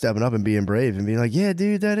couple guys stepping up and being brave and being like, yeah,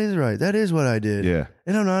 dude, that is right. That is what I did. Yeah.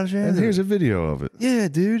 And I'm not ashamed. And here's a video of it. Yeah,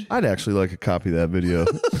 dude. I'd actually like a copy of that video.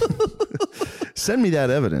 Send me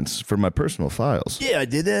that evidence for my personal files. Yeah, I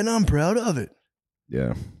did that and I'm proud of it.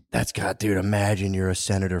 Yeah. Dude, imagine you're a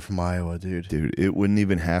senator from Iowa, dude. Dude, it wouldn't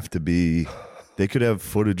even have to be, they could have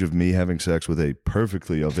footage of me having sex with a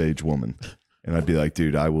perfectly of age woman. And I'd be like,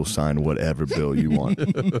 dude, I will sign whatever bill you want.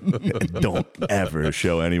 Don't ever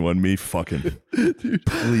show anyone me fucking. Dude,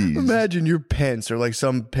 please. Imagine you're Pence or like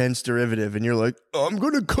some Pence derivative and you're like, I'm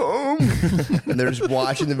going to come. And they're just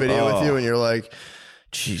watching the video with you and you're like,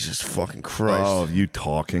 Jesus fucking Christ. Oh, you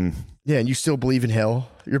talking. Yeah, and you still believe in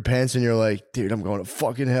hell. You're Pence and you're like, dude, I'm going to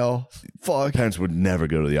fucking hell. Fuck. Pence would never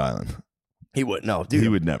go to the island. He would. No, dude. He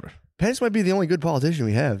would never. Pence might be the only good politician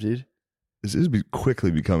we have, dude. This is quickly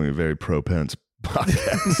becoming a very pro-Pence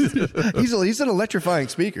podcast. He's an electrifying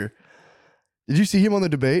speaker. Did you see him on the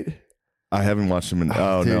debate? I haven't watched him in. Dude,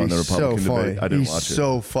 in the he's Republican so funny. debate. I didn't He's watch it.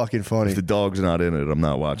 so fucking funny. If the dog's not in it, I'm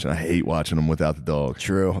not watching. I hate watching them without the dog.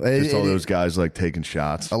 True. Just all those guys like taking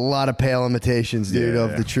shots A lot of pale imitations, dude,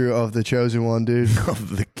 Yeah. of the chosen one, dude.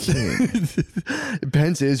 of the king.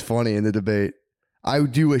 Pence is funny in the debate. I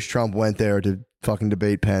do wish Trump went there to fucking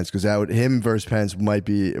debate Pence because him versus Pence might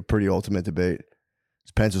be a pretty ultimate debate.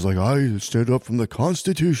 Pence is like, I stood up from the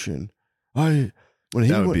Constitution. That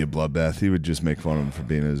would be a bloodbath. He would just make fun of him for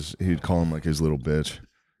being he'd call him like his little bitch.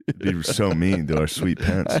 He was so mean to our sweet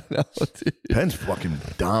Pence. I know, dude. Pence fucking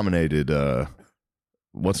dominated,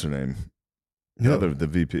 what's her name? The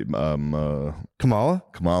VP, Kamala?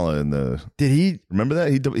 Kamala Did he? remember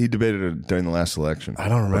that? He debated her during the last election. I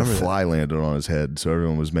don't remember A that. fly landed on his head, so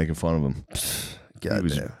everyone was making fun of him. He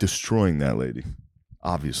was Goddamn. destroying that lady.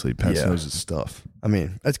 Obviously, Pence Yeah. knows his stuff. I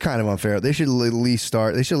mean, that's kind of unfair. They should at least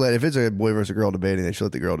start. They should if it's a boy versus a girl debating, they should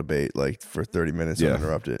let the girl debate like for 30 minutes Yeah.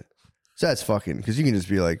 uninterrupted. So that's fucking, because you can just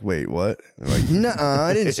be like, wait, what? And like, nah,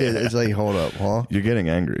 I didn't say that. It's like, hold up, huh? You're getting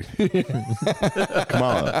angry.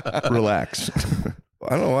 Kamala, relax. I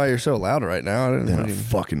don't know why you're so loud right now. I didn't Then a fucking,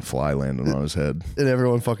 fucking fly landed on his head. did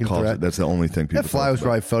everyone fucking threat? That's the only thing people That fly talk was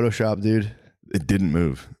about. probably Photoshop, dude. It didn't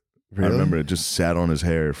move. Really? I remember it just sat on his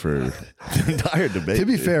hair for the entire debate. To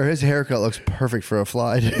be dude. fair, his haircut looks perfect for a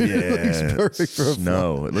fly, dude. yeah, It looks perfect for a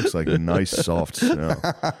snow. It looks like nice soft snow.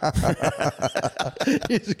 fly.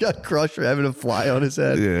 He just got crushed for having a fly on his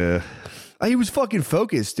head. Yeah, He was fucking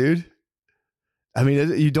focused, dude. I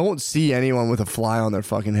mean, you don't see anyone with a fly on their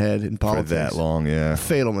fucking head in for politics. that long. Yeah,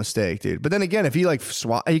 Fatal mistake, dude. But then again, if he like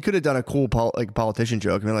he could have done a cool politician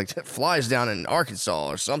joke. I mean, like flies down in Arkansas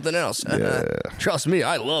or something else. Yeah. Trust me,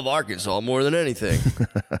 I love Arkansas more than anything.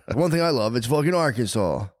 One thing I love, it's fucking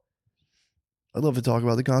Arkansas. I'd love to talk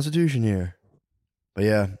about the Constitution here. But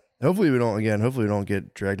yeah, hopefully we don't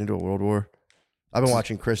get dragged into a world war. I've been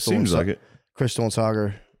watching Crystal. seems like it. Crystal and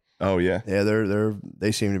Sagar. Oh yeah, Yeah,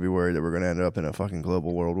 they seem to be worried that we're going to end up in a fucking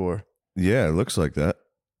global world war. yeah. It looks like that.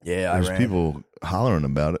 Yeah, There's people hollering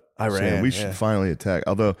about it. Iran, saying we should yeah. finally attack.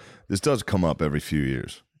 Although this does come up every few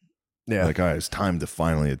years. Yeah, Like, all right, it's time to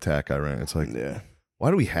finally attack Iran. It's like, yeah.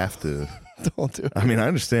 why do we have to? Don't do it. I mean, I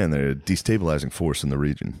understand they're a destabilizing force in the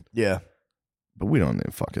region, Yeah. but we don't need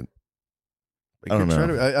to fucking. I don't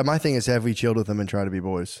know. My thing is, have we chilled with them and try to be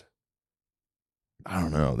boys? I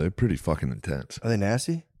don't know. They're pretty fucking intense. Are they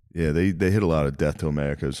nasty? Yeah, they hit a lot of death to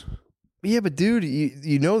Americas. Yeah, but dude,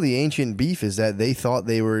 you know the ancient beef is that they thought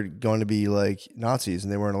they were going to be like Nazis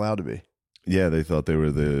and they weren't allowed to be. Yeah, they thought they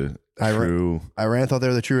were the true. Iran thought they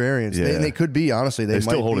were the true Aryans. Yeah. They could be, honestly. They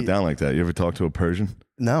still might hold be. it down like that. You ever talk to a Persian?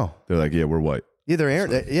 No. They're like, yeah, we're white. Yeah,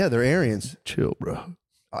 they're Aryans. Chill, bro.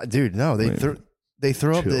 Dude, no, they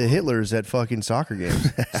throw up the Hitlers at fucking soccer games.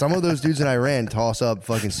 Some of those dudes in Iran toss up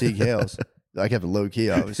fucking Sieg Heils. I kept it low key,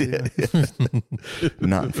 obviously.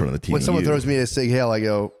 Not in front of the team. When someone throws me a Sieg Heil, I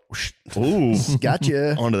go, ooh,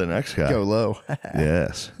 gotcha. on to the next guy. Go low.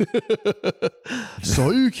 Yes.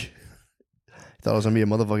 Psych. Thought I was gonna be a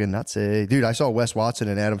motherfucking Nazi. Dude, I saw Wes Watson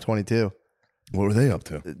and Adam 22. What were they up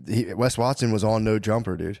to? Wes Watson was on No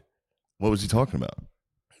Jumper, dude. What was he talking about?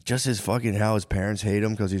 Just his fucking how his parents hate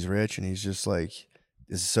him because he's rich and he's just like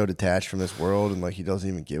is so detached from this world and like he doesn't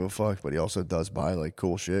even give a fuck, but he also does buy like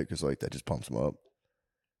cool shit because like that just pumps him up.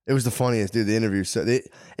 It was the funniest, dude. The interview, so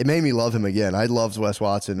it made me love him again. I loved Wes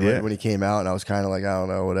Watson when he came out, and I was kind of like, I don't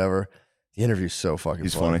know, whatever. The interview's so fucking.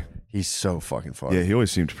 He's funny. He's so fucking funny. Yeah, he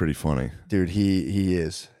always seemed pretty funny. Dude, he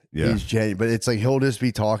is. Yeah. He's genuine, but it's like he'll just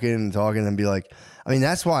be talking and be like, I mean,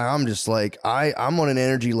 that's why I'm just like I'm on an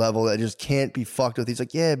energy level that just can't be fucked with. He's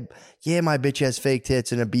like, yeah, my bitch has fake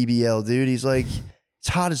tits and a BBL, dude. He's like, it's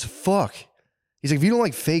hot as fuck. He's like, if you don't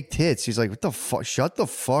like fake tits, he's like, what the fuck? Shut the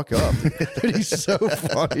fuck up. Dude, he's so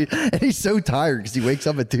funny. And he's so tired because he wakes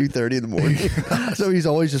up at 2:30 in the morning. So he's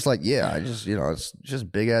always just like, yeah, I just, it's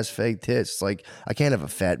just big ass fake tits. It's like, I can't have a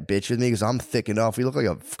fat bitch with me because I'm thick enough. We look like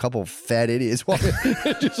a couple of fat idiots.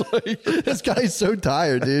 Just like, this guy's so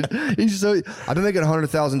tired, dude. I've been making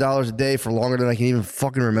 $100,000 a day for longer than I can even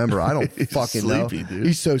fucking remember. I don't fucking sleepy, know. dude.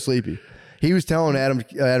 He's so sleepy. He was telling Adam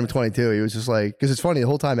 22, he was just like, because it's funny, the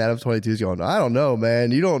whole time Adam 22 is going, I don't know, man.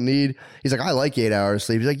 You don't need, he's like, I like 8 hours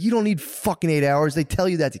sleep. He's like, you don't need fucking 8 hours. They tell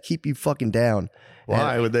you that to keep you fucking down.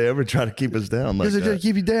 Why would they ever try to keep us down like Because they're trying to that?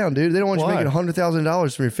 keep you down, dude. They don't want you Why? making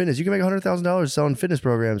 $100,000 from your fitness. You can make $100,000 selling fitness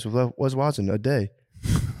programs with Wes Watson a day.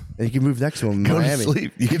 And you can move next to him in Go Miami. to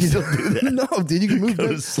sleep. You can still do that. No, dude, you can move Go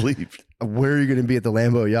to next. sleep. Where are you going to be at the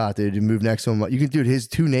Lambo yacht, dude? You move next to him. You can, dude, his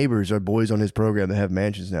two neighbors are boys on his program that have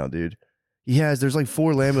mansions now, dude. There's like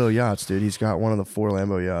 4 Lambo yachts, dude. He's got one of the 4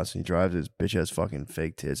 Lambo yachts, and he drives his bitch ass fucking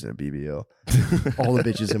fake tits in a BBL. All the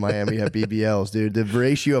bitches in Miami have BBLs, dude. The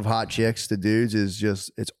ratio of hot chicks to dudes is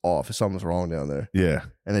just, it's off. Something's wrong down there. Yeah.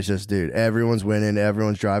 And it's just, dude, everyone's winning.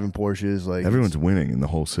 Everyone's driving Porsches. Like Everyone's winning in the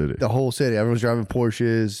whole city. the whole city. Everyone's driving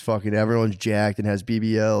Porsches. Fucking everyone's jacked and has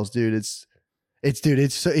BBLs, dude.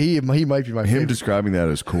 He might be my Him favorite. describing that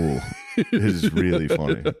as cool is really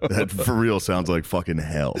funny. That for real sounds like fucking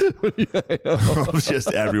hell. It's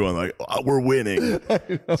just everyone like, oh, we're winning.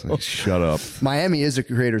 It's like, shut up. Miami is a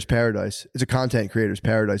creator's paradise. It's a content creator's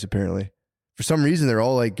paradise, apparently. For some reason, they're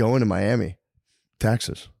all like going to Miami.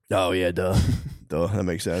 Taxes. Oh, yeah, duh. Duh, that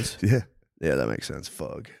makes sense. Yeah. Yeah, that makes sense.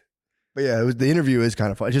 Fuck. But yeah, the interview is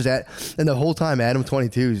kind of fun. And the whole time, Adam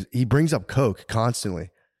 22, he brings up Coke constantly.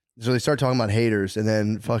 So they start talking about haters, and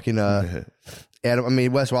then fucking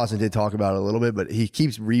Wes Watson did talk about it a little bit, but he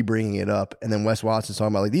keeps re-bringing it up. And then Wes Watson's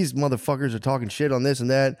talking about like, these motherfuckers are talking shit on this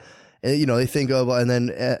and that. And, you know, they think of, and then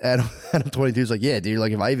Adam 22 is like, yeah, dude,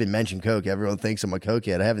 like if I even mention Coke, everyone thinks I'm a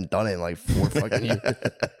cokehead. I haven't done it in like 4 fucking years.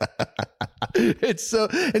 It's so,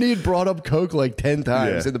 and he had brought up Coke like 10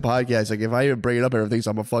 times in the podcast. Like if I even bring it up, everyone thinks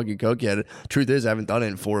I'm a fucking cokehead. Truth is, I haven't done it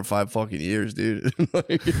in 4 or 5 fucking years, dude.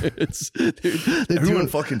 Like dude, Everyone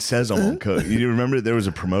fucking says I'm on Coke. You remember there was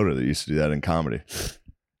a promoter that used to do that in comedy.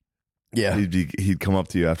 Yeah. He'd come up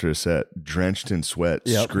to you after a set, drenched in sweat,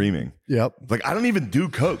 screaming. Yep. Like, I don't even do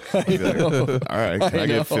Coke. Like, all right, can I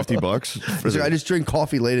get $50? He's like, I just drink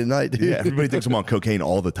coffee late at night, dude. Yeah, everybody thinks I'm on cocaine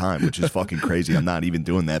all the time, which is fucking crazy. I'm not even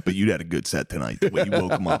doing that, but you had a good set tonight. The way you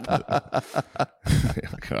woke him up.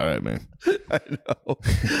 Like, all right, man. I know.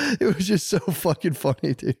 It was just so fucking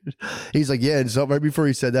funny, dude. He's like, yeah, and so right before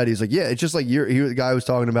he said that, he's like, yeah, it's just like the guy was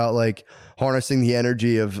talking about like harnessing the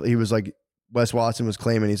energy of, he was like, Wes Watson was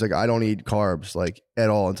claiming, he's like, I don't eat carbs like at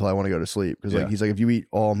all until I want to go to sleep. Because like he's like, if you eat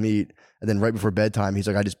all meat and then right before bedtime, he's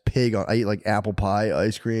like, I eat like apple pie,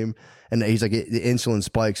 ice cream, and he's like, the insulin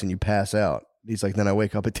spikes and you pass out. He's like, then I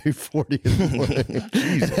wake up at 2:40 in the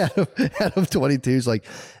morning. Adam 22 is like,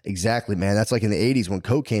 exactly, man. That's like in the 80s when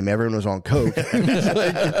Coke came, everyone was on Coke.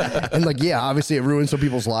 and like, yeah, obviously it ruined some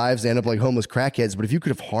people's lives. They end up like homeless crackheads. But if you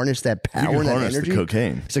could have harnished that power and that energy, the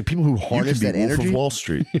cocaine. It's like people who harness that Wolf energy. of Wall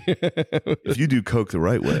Street. If you do Coke the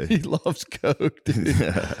right way. He loves Coke, dude.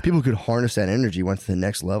 People who could harness that energy went to the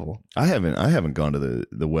next level. I haven't gone to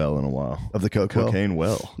the well in a while. Of the cocaine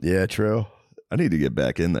well. Yeah, true. I need to get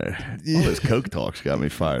back in there. All this Coke talk's got me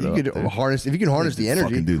fired up. If you can harness the energy.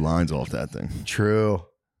 Fucking do lines off that thing. True.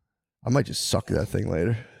 I might just suck that thing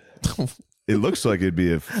later. It looks like it'd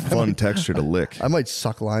be a fun texture to lick. I might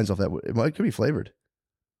suck lines off that. It could be flavored.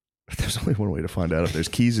 There's only one way to find out if there's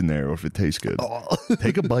keys in there or if it tastes good.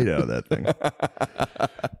 Take a bite out of that thing.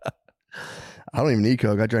 I don't even need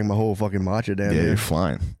Coke. I drank my whole fucking matcha down there. You're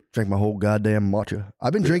fine. Drank my whole goddamn matcha.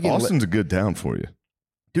 I've been drinking. Austin's a good town for you.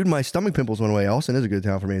 Dude, my stomach pimples went away. Austin is a good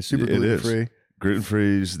town for me. It's super gluten free. Gluten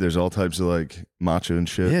free. There's all types of like matcha and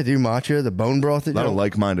shit. Yeah, dude, matcha, the bone broth. A lot of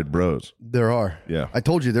like-minded bros. There are. Yeah. I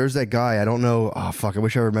told you, there's that guy. I don't know. Oh, fuck. I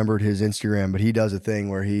wish I remembered his Instagram, but he does a thing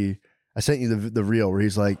where I sent you the reel where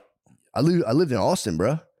he's like, I lived in Austin,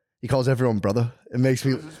 bro. He calls everyone brother. It makes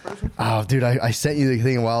me. Oh, dude, I sent you the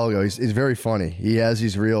thing a while ago. He's very funny. He has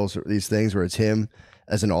these reels, these things where it's him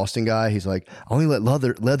as an Austin guy. He's like, I only let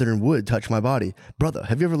leather and wood touch my body. Brother,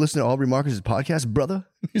 have you ever listened to Aubrey Marcus' podcast, brother?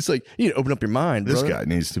 He's like, you need to open up your mind, This brother.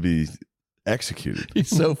 guy needs to be executed. He's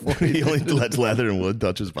so funny. He only lets leather and wood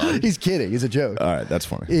touch his body. He's kidding. He's a joke. All right, that's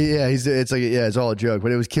funny. Yeah, it's all a joke,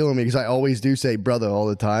 but it was killing me because I always do say brother all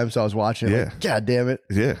the time. So I was watching it. Yeah. Like, God damn it.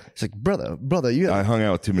 Yeah. It's like, brother, you I hung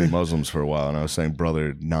out with too many Muslims for a while and I was saying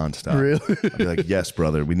brother nonstop. Really? I'd be like, yes,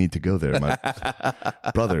 brother, we need to go there. My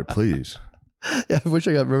brother, please. Yeah, I wish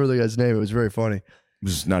I could remember the guy's name. It was very funny.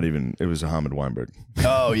 It was Ahmed Weinberg.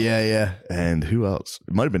 Oh, yeah. And who else?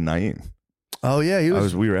 It might have been Naeem. Oh, yeah.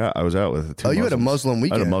 I was out with two you had a Muslims. Muslim I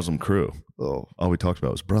weekend. had a Muslim crew. Oh, All we talked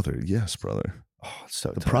about was brother. Yes, brother. it's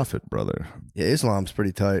so The tight. prophet, brother. Yeah, Islam's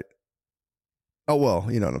pretty tight. Oh, well,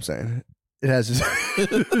 you know what I'm saying. It has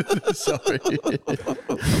sorry.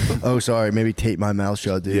 Oh, sorry. Maybe tape my mouth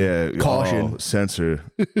shut, dude. Yeah. Caution. Censor.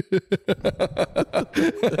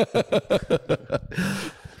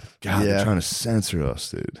 God, Yeah. they're trying to censor us,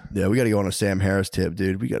 dude. Yeah, we got to go on a Sam Harris tip,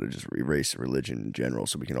 dude. We got to just erase religion in general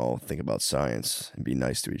so we can all think about science and be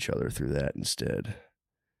nice to each other through that instead.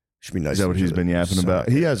 Should be nice. Is that to what each he's other. been yapping about?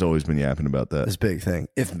 Science. He has always been yapping about that. This big thing.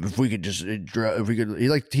 If we could just,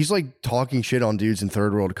 he's like talking shit on dudes in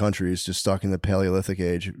third world countries just stuck in the Paleolithic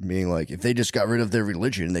age, being like, if they just got rid of their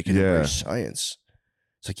religion, they could embrace science.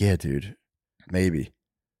 It's like, yeah, dude, maybe.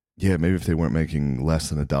 Yeah, maybe if they weren't making less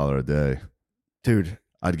than $1 a day. Dude,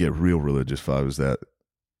 I'd get real religious if I was that.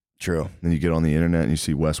 True. Then you get on the internet and you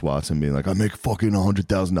see Wes Watson being like, I make fucking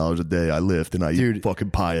 $100,000 a day. I lift and I eat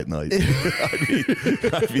fucking pie at night.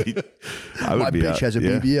 I would My be bitch out. has a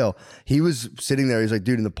Yeah. BBL. He was sitting there. He's like,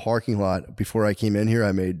 dude, in the parking lot before I came in here,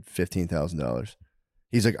 I made $15,000.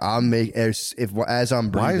 He's like, as I'm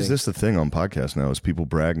breathing. Why is this the thing on podcasts now? Is people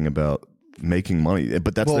bragging about making money?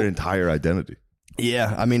 But that's their entire identity.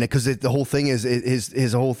 Yeah, I mean, because the whole thing is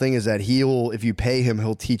his whole thing is that if you pay him,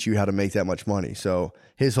 he'll teach you how to make that much money. So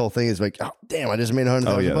his whole thing is like, oh damn, I just made $100,000.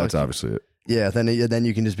 Oh yeah, that's obviously it. Yeah, then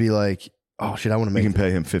you can just be like, oh shit, I want to make. You can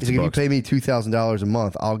pay him $50. He's like, if you pay me $2,000 a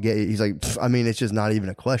month, I'll get. He's like, I mean, it's just not even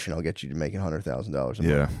a question. I'll get you to making $100,000 a month.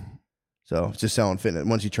 Yeah. So it's just selling fitness.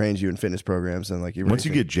 Once he trains you in fitness programs, then like Once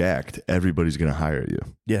you get jacked, everybody's gonna hire you.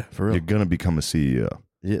 yeah, for real. You're gonna become a CEO.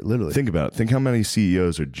 Yeah, literally. Think about it. Think how many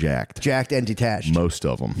CEOs are jacked. Jacked and detached. Most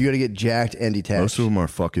of them. You got to get jacked and detached. Most of them are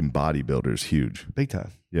fucking bodybuilders. Huge. Big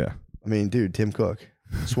time. Yeah. I mean, dude, Tim Cook,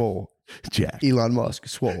 swole. Jacked. Elon Musk,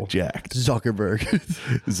 swole. Jacked. Zuckerberg.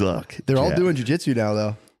 Zuck. They're all Jacked. doing jiu-jitsu now,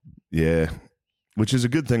 though. Yeah. Which is a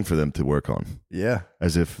good thing for them to work on. Yeah.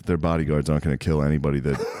 As if their bodyguards aren't going to kill anybody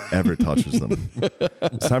that ever touches them.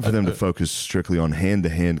 It's time for them to focus strictly on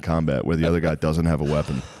hand-to-hand combat where the other guy doesn't have a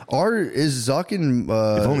weapon. Is Zuck and...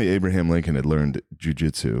 If only Abraham Lincoln had learned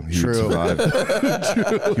jiu-jitsu, he would True. survive.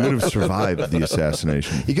 He would have survived the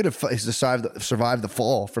assassination. he could have survived the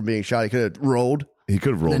fall from being shot. He could have rolled He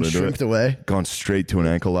could have rolled and into shrimped it, away. gone straight to an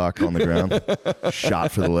ankle lock on the ground,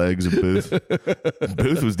 shot for the legs of Booth.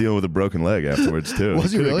 Booth was dealing with a broken leg afterwards too.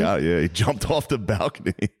 Was he coulda really? Yeah, he jumped off the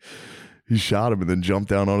balcony. He shot him and then jumped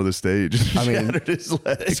down onto the stage. I mean, shattered his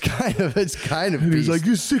leg. It's kind of And he's beast. like,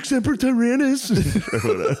 "You six Emperor Tyrannus."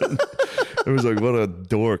 It was like, what a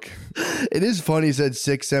dork. It is funny. He said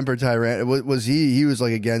six Semper Tyrannis. Was he? He was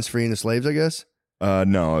like against freeing the slaves, I guess.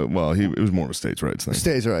 No, well, it was more of a states' rights thing.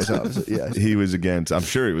 States rights, obviously. Yeah, He was against. I'm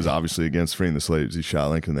sure he was obviously against freeing the slaves. He shot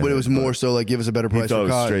Lincoln. but it was more so like give us a better He price thought for it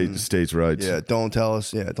was cotton. straight states' rights. Yeah, don't tell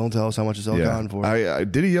us. Yeah, don't tell us how much to sell cotton for. I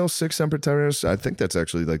did he yell "Six Semper Tyrannis"? I think that's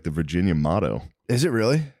actually like the Virginia motto, Is it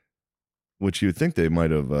really? which you would think they might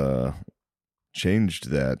have changed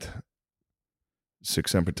that.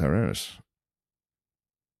 Six Semper Tyrannis.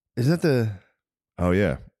 Isn't that the? Oh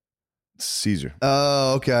yeah, Caesar.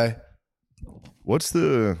 Oh, okay. What's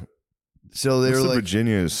the So they what's were the like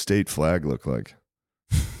Virginia state flag look like?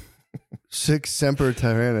 six Semper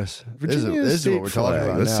Tyrannis. This is state what we're talking flag.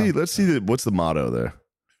 about Let's now. see. Let's see. What's the motto there?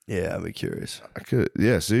 Yeah, I'd be curious. I could.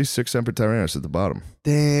 Yeah. See, Six Semper Tyrannis at the bottom.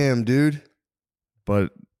 Damn, dude.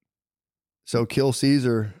 But So kill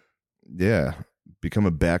Caesar. yeah, become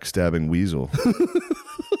a backstabbing weasel.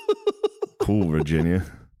 Cool, Virginia.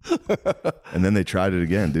 And then they tried it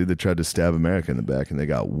again, dude. They tried to stab America in the back, and they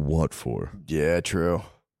got what for? Yeah, true.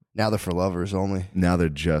 Now they're for lovers only. Now they're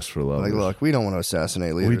just for lovers. Like, look, we don't want to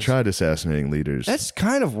assassinate leaders. we tried assassinating leaders. That's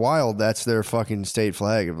kind of wild. That's their fucking state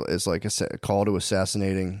flag. It's like a call to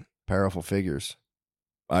assassinating powerful figures.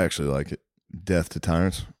 I actually like it. Death to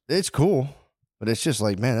tyrants. It's cool, but it's just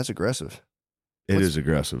like, man, that's aggressive. It is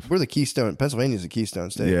aggressive. We're the Keystone. Pennsylvania's the Keystone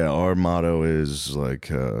state. Yeah, our motto is like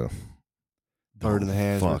Bird in the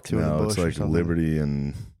hands, with fuck two in the no, bush it's or like something. liberty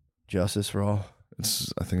and Justice for all.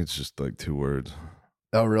 I think it's just like 2 words.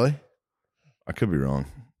 Oh, really? I could be wrong.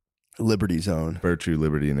 Liberty Zone. Virtue,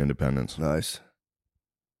 liberty, and independence. Nice.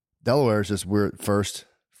 Delaware is just we're first.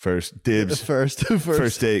 First dibs. First.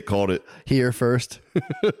 First date, called it. Here first.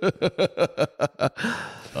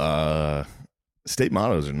 State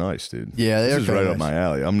mottos are nice, dude. Yeah, this they're is kinda right nice. up my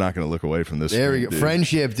alley. I'm not going to look away from this. There we screen, go. dude.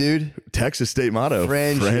 Friendship, dude. Texas state motto.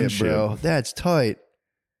 Friendship, bro. That's tight.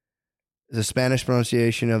 It's a Spanish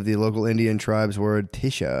pronunciation of the local Indian tribe's word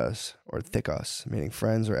tichas or thicas, meaning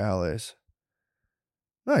friends or allies.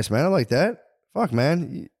 Nice, man. I like that. Fuck,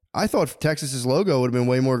 man. I thought Texas's logo would have been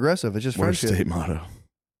way more aggressive. It's just Worst friendship. state motto.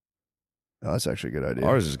 Oh, that's actually a good idea.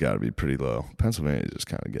 Ours has got to be pretty low. Pennsylvania is just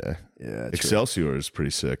kind of gay. Yeah. true. Excelsior is pretty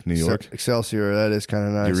sick. New York. Excelsior, that is kind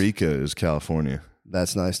of nice. Eureka is California.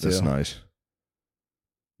 That's nice too. That's nice.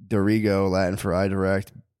 Dorigo, Latin for I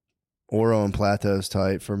direct. Oro and Plato's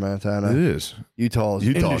tight for Montana. It is. Utah's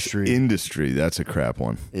industry. Industry. That's a crap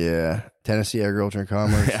one. Yeah. Tennessee Agriculture and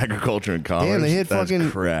Commerce. Agriculture and commerce. Damn, they hit That's fucking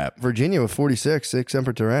crap. Virginia with 46, 6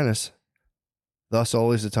 Emperor Tyrannus. Thus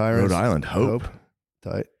always the tyrants. Rhode Island, Hope.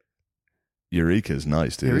 Tight. Eureka is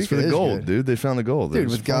nice, dude. It's Eureka for the is gold, good. dude. They found the gold. Dude, It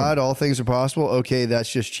was with fun. God, all things are possible. Okay,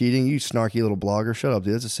 that's just cheating. You snarky little blogger. Shut up,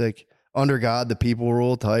 dude. That's a sick. Under God, the people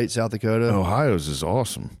rule. Tight. South Dakota. Ohio's is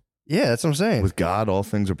awesome. Yeah, that's what I'm saying. With God, all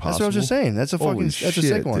things are possible. That's what I was just saying. That's a fucking, Holy that's a shit,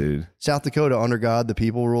 sick one. dude. South Dakota, under God, the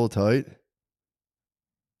people rule. Tight.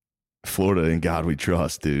 Florida, in God we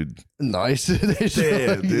trust, dude. Nice.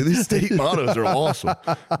 Damn, dude, these state mottos are awesome.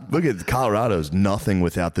 Look at Colorado's nothing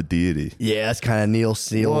without the deity. Yeah, that's kind of Neil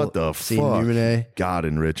Seal. What the fuck? God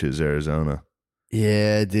enriches Arizona.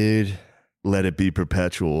 Yeah, dude. Let it be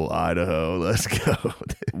perpetual, Idaho. Let's go.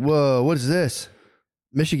 Whoa, what is this?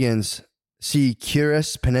 Michigan's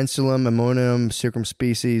Securus Peninsulum Ammonium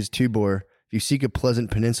Circumspecies Tubor. If you seek a pleasant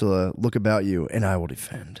peninsula, look about you, and I will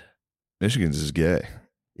defend. Michigan's is gay.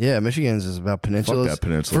 Yeah, Michigan's is about peninsulas. Fuck that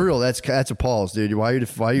peninsula. For real, that's a pause, dude. Why are you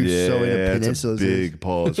so into peninsulas? That's a big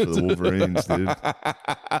pause for the Wolverines, dude.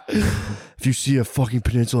 If you see a fucking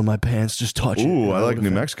peninsula in my pants, just touch it. Ooh, I like New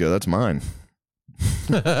Mexico. That's mine.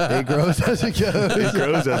 It grows as it goes. It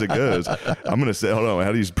grows as it goes. I'm gonna say, hold on.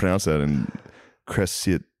 How do you pronounce that in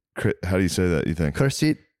Crescit? How do you say that? You think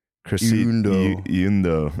Crescit Undo.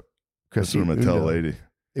 That's what I'm gonna tell a lady.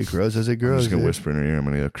 It grows as it I'm grows. just gonna whisper in her ear. I'm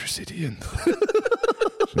gonna go Crescit Undo.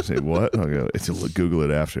 She'll say what? I'll go. It's Google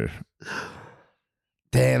it after.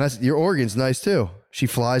 Damn, your organ's nice too. She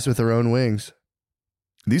flies with her own wings.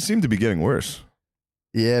 These seem to be getting worse.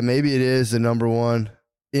 Yeah, maybe it is the number one.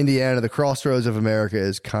 Indiana, the crossroads of America,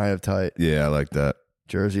 is kind of tight. Yeah, I like that.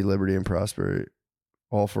 Jersey, liberty, and prosperity,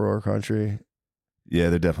 all for our country. Yeah,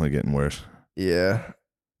 they're definitely getting worse. Yeah.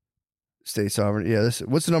 State sovereignty. Yeah,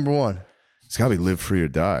 what's the number one? It's gotta be live free or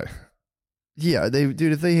die. Yeah, dude,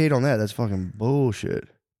 if they hate on that, that's fucking bullshit.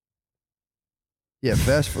 Yeah,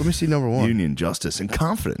 let me see number one. Union, justice, and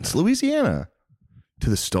confidence. Louisiana. To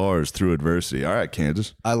the stars through adversity. All right,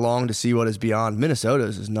 Kansas. I long to see what is beyond.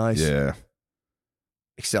 Minnesota's is nice. Yeah.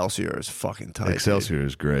 Excelsior is fucking tight. Excelsior dude.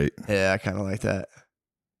 is great. Yeah, I kind of like that.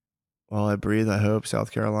 While I breathe, I hope.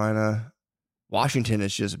 South Carolina. Washington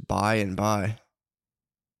is just by and by.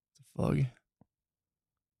 What the fuck?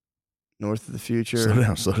 North of the future.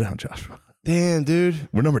 Slow down, Joshua. Damn, dude.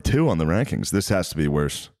 We're number 2 on the rankings. This has to be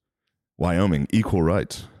worse. Wyoming, equal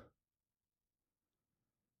rights.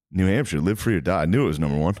 New Hampshire, live free or die. I knew it was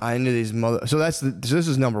number 1. I knew these So this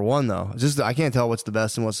is number 1 though. I can't tell what's the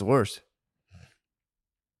best and what's the worst.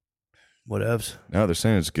 Whatevs. No, they're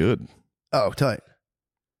saying it's good. Oh, tight.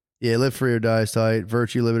 Yeah, live free or die is tight.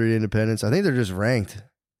 Virtue, liberty, independence. I think they're just ranked.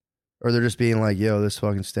 Or they're just being like, yo, this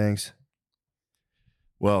fucking stinks.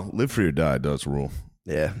 Well, live free or die does rule.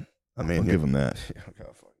 Yeah. I mean, I'll give them that.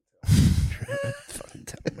 Fucking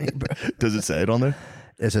tell me, bro. Does it say it on there?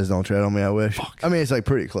 It says don't tread on me, I wish. Fuck. I mean, it's like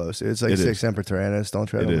pretty close. It's like 6 Semper Tyrannis, don't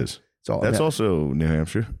tread on me. It is. It's all That's also New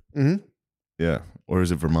Hampshire. Mm-hmm. Yeah. Or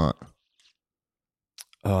is it Vermont?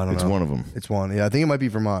 Oh, I don't know. It's one of them. It's one. Yeah, I think it might be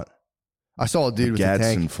Vermont. I saw a dude with a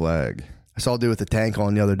Gadsden tank. flag. I saw a dude with a tank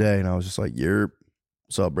on the other day, and I was just like, "Yerp,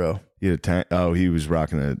 what's up, bro?" He had a tank. Oh, he was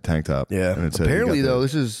rocking a tank top. Yeah. And it said, Apparently, "You got though,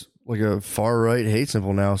 this is like a far right hate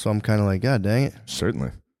symbol now. So I'm kind of like, God dang it!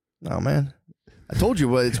 Certainly. No, man. I told you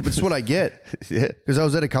what it's what I get. Yeah. Because I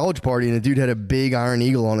was at a college party and a dude had a big iron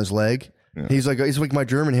eagle on his leg. Yeah. He's like my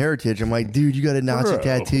German heritage. I'm like, dude, you got a Nazi Bro.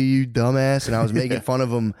 tattoo, you dumbass. And I was making fun of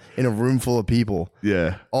him in a room full of people,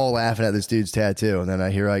 Yeah. all laughing at this dude's tattoo. And then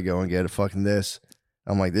I go and get a fucking this.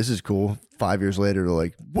 I'm like, this is cool. 5 years later, they're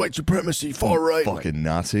like, white supremacy, far right. Fucking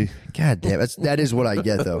Nazi. God damn, that is what I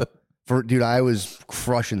get though. Dude, I was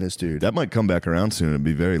crushing this dude. That might come back around soon and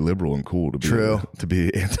be very liberal and cool to be True. to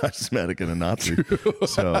be anti-Semitic and a Nazi.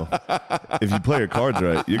 So if you play your cards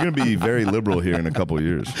right, you're going to be very liberal here in a couple of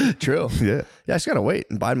years. True. Yeah. Yeah, I just gotta wait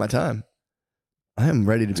and bide my time. I am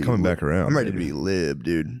ready to be coming back around, I'm ready baby. to be lib,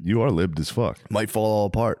 dude. You are libbed as fuck. Might fall all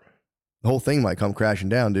apart. The whole thing might come crashing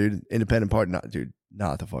down, dude. Independent party,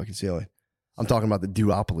 not the fucking ceiling. I'm talking about the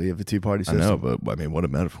duopoly of the two-party I system. know, but I mean, what a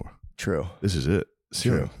metaphor. True. This is it.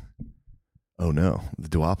 True. Oh no, the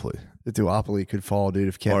duopoly. The duopoly could fall, dude.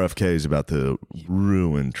 If Kevin. RFK is about to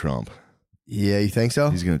ruin Trump. Yeah, you think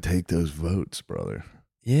so? He's going to take those votes, brother.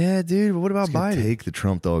 Yeah, dude. But what about He's gonna Biden? take the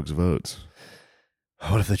Trump dogs' votes.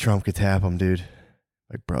 What if the Trump could tap him, dude?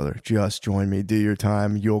 Like, brother, just join me. Do your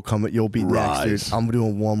time. You'll be Rise. next, dude. I'm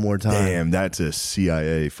doing one more time. Damn, that's a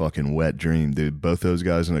CIA fucking wet dream, dude. Both those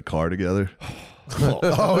guys in a car together.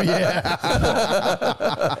 Oh yeah.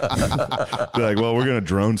 They're like, well, we're gonna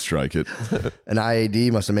drone strike it. An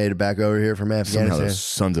IAD must have made it back over here from Somehow Afghanistan. those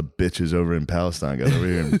sons of bitches over in Palestine got over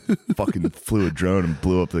here and fucking flew a drone and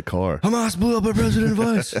blew up the car. Hamas blew up our President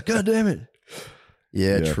Vice. God damn it.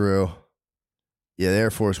 Yeah, Yeah. true. Yeah, the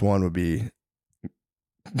Air Force One would be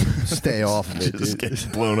stay off of it, Just dude. gets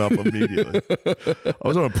blown up immediately. I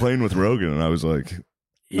was on a plane with Rogan and I was like,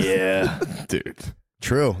 Yeah. dude.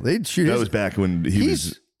 True. They'd shoot That his- was back when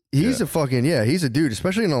he's a fucking, he's a dude,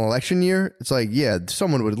 especially in an election year. It's like, yeah,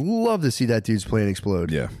 someone would love to see that dude's plane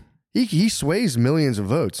explode. yeah. He sways millions of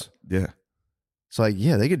votes. Yeah. It's like,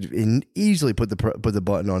 yeah, they could easily put the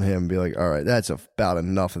button on him and be like, all right, that's about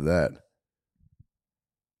enough of that.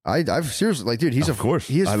 I've seriously, like, dude, Of course.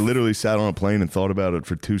 I literally sat on a plane and thought about it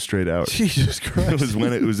for 2 straight hours. Jesus Christ. It was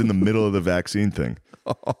when it was in the middle of the vaccine thing.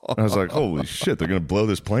 I was like, holy shit, they're going to blow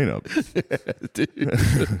this plane up. Dude.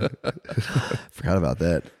 Forgot about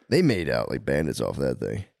that. They made out like bandits off that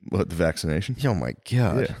thing. What, the vaccination? Oh my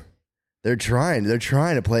God. Yeah. They're trying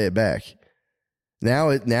to play it back. Now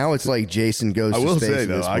it's like Jason goes I to will space. say, at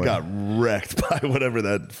though, this I point. got wrecked by whatever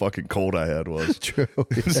that fucking cold I had was. True.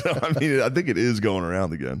 So, I mean, I think it is going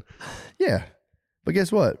around again. Yeah. But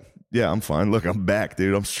guess what? Yeah, I'm fine. Look, I'm back,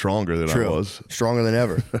 dude. I'm stronger than I was. Stronger than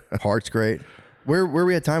ever. Heart's great. Where are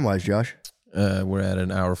we at time-wise, Josh? We're at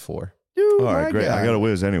an hour 4. Dude, All right, great. God. I got a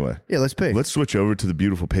whiz anyway. Yeah, let's pick. Let's switch over to the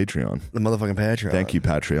beautiful Patreon. The motherfucking Patreon. Thank you,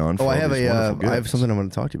 Patreon. For Oh, I all have these wonderful I have gifts. something I'm going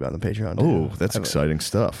to talk to you about on the Patreon. Oh, too. that's exciting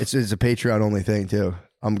stuff. It's a Patreon only thing too.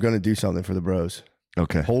 I'm going to do something for the bros.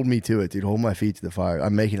 Okay. Hold me to it, dude. Hold my feet to the fire.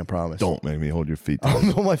 I'm making a promise. Don't make me hold your feet. to I'll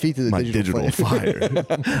it. hold my feet to the My digital digital flame.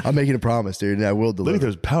 fire. I'm making a promise, dude, and I will Look deliver. at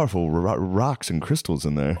those powerful rocks and crystals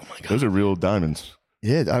in there. Oh my God. Those are real diamonds.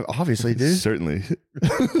 Yeah, obviously, dude. Certainly.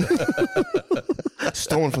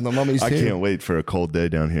 Stolen from the mummies. I too. can't wait for a cold day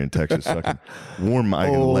down here in Texas so I can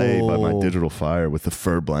lay by my digital fire with the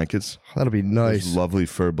fur blankets. That'll be Those nice. lovely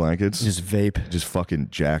fur blankets. Just vape. Just fucking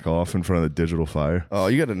jack off in front of the digital fire. Oh,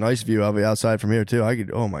 you got a nice view of it outside from here too. I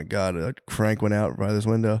could. Oh my God, a crank went out by this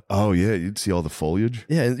window. Oh yeah, you'd see all the foliage.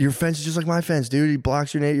 Yeah, your fence is just like my fence, dude. He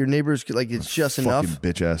blocks your neighbors. Like it's just enough.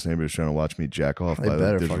 Fucking bitch ass neighbors trying to watch me jack off They by the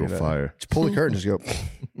better digital fucking fire. Just pull the curtains. Just go.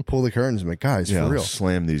 Pull the curtains. I'm like, guys, Yeah, for I'll real.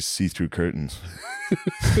 slam these see-through curtains.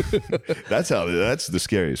 That's the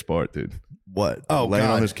scariest part, dude. What? Oh, Laying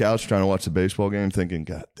God. on this couch trying to watch the baseball game, thinking,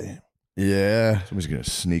 God damn, Yeah. somebody's gonna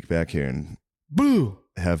sneak back here and Boo.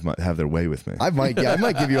 have their way with me. I might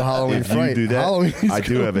give you a Halloween If fright. you do that, Halloween's I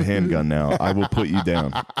do have a handgun now. I will put you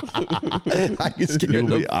down. I get scared You'll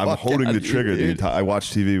the be- I'm fuck holding out the of you, trigger the dude. entire. I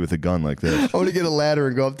watch TV with a gun like this. I want to get a ladder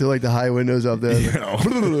and go up to like the high windows up there.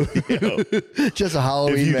 Just a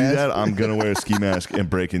Halloween If you mask. do that, I'm gonna wear a ski mask and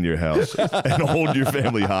break into your house and hold your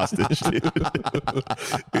family hostage, dude.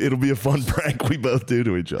 It'll be a fun prank we both do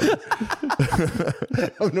to each other.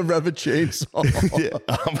 I'm gonna rev a chainsaw. Yeah,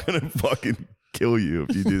 I'm gonna fucking kill you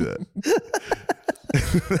if you do that.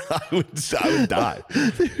 I would die.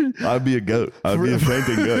 I'd be a goat. I'd be a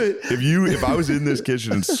fainting goat. If I was in this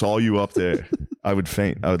kitchen and saw you up there, I would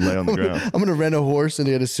faint. I would lay on the ground. I'm gonna rent a horse and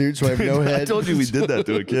get a suit so I have no head. I told you we did that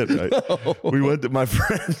to a kid, right? No. We went to my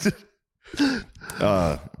friend,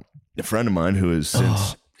 a friend of mine who has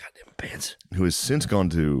since Goddamn pants. who has since gone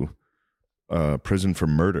to prison for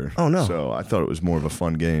murder. Oh, no. So I thought it was more of a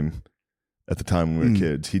fun game at the time when we were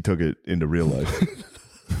kids. He took it into real life.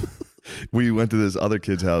 We went to this other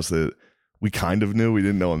kid's house that we kind of knew. We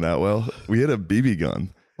didn't know him that well. We had a BB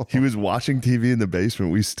gun. He was watching TV in the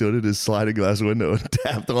basement. We stood at his sliding glass window and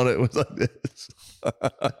tapped on it. It was like this.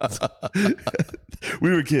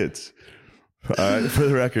 We were kids. For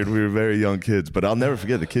the record, we were very young kids. But I'll never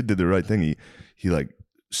forget, the kid did the right thing. He like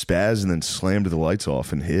spazzed and then slammed the lights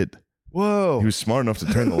off and hid. Whoa. He was smart enough to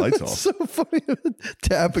turn the lights off. So funny.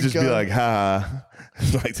 Tap a Just gun. be like, ha.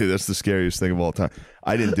 Like, dude, that's the scariest thing of all time.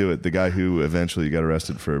 I didn't do it. The guy who eventually got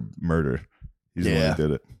arrested for murder, he's the one Yeah. who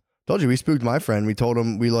did it. Told you, we spooked my friend. We told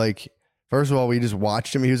him, first of all, we just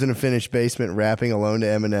watched him. He was in a finished basement rapping alone to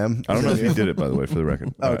Eminem. I don't know if he did it, by the way, for the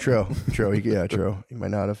record. Oh, true. True. True. He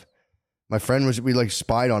might not have. My friend we like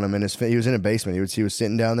spied on him in he was in a basement. He was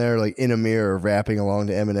sitting down there like in a mirror rapping along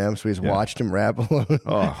to Eminem. So we just watched him rap alone.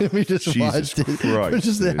 Oh, we just Jesus watched it. Christ, We're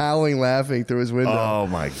just dude. howling, laughing through his window. Oh,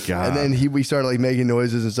 my God. And then we started like making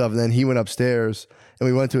noises and stuff. And then he went upstairs and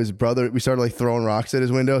we went to his brother. We started like throwing rocks at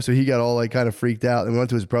his window. So he got all like kind of freaked out. And we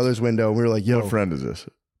went to his brother's window and we were like, yo, What friend is this?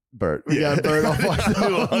 Bert. We got Bert. I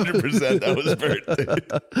knew 100% that was Bert.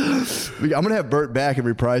 Dude. I'm going to have Bert back and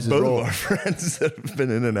reprise his Both role. of our friends that have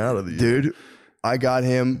been in and out of the Dude, I got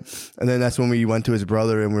him, and then that's when we went to his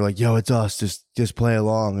brother, and we're like, "Yo, it's us. Just play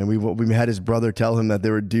along." And we had his brother tell him that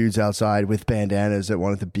there were dudes outside with bandanas that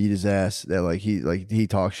wanted to beat his ass. That he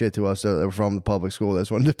talked shit to us that were from the public school that just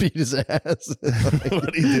wanted to beat his ass. What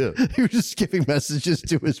did he do? He was just giving messages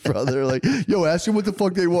to his brother, like, "Yo, ask him what the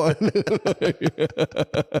fuck they want."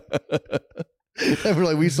 And we're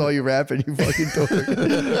like, "We saw you rapping, you fucking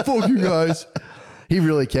dork. Fuck you guys." He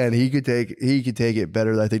really can. He could take it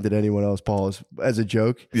better, I think, than anyone else. Paul is as a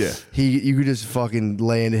joke. Yeah. You could just fucking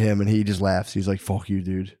lay into him, and he just laughs. He's like, "Fuck you,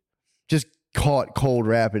 dude." Just caught cold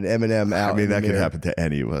rapping Eminem out. I mean, in the that could mirror. happen to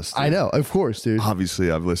any of us. I know, of course, dude. Obviously,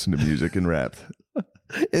 I've listened to music and rapped.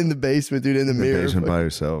 In the basement, dude. In the In the mirror. basement by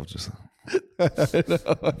yourself. Just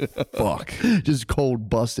Fuck. Just cold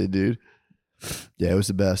busted, dude. Yeah, it was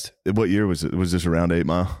the best. What year was it? Was this around 8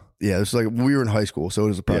 Mile? Yeah, it was like we were in high school, so it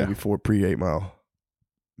was probably before pre 8 Mile.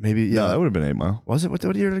 Maybe, yeah. No, that would have been 8 Mile. Was it? What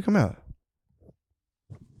year did it come out?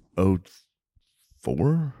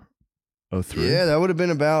 04? 03? Yeah, that would have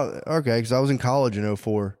been about, okay, because I was in college in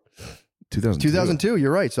 04. 2002. 2002,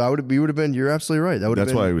 you're right. So you would have been, you're absolutely right. That would have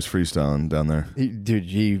That's been. why he was freestyling down there. Dude,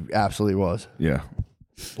 he absolutely was. Yeah.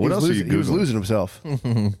 He What was else are losing, you He was Googling? losing himself.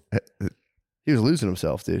 He was losing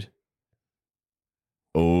himself, dude.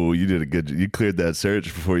 Oh, you cleared that search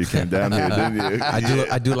before you came down here, didn't you?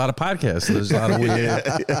 I do a lot of podcasts. So there's a lot of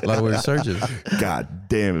weird searches. God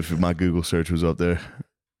damn, if my Google search was up there.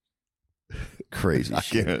 Crazy I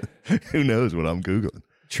shit. can't. Who knows what I'm Googling?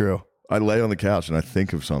 True. I lay on the couch and I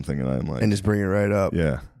think of something and I'm like, And just bring it right up.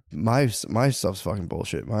 yeah. My stuff's fucking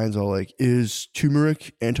bullshit. Mine's all like, is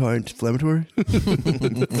turmeric anti-inflammatory?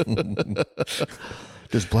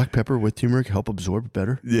 Does black pepper with turmeric help absorb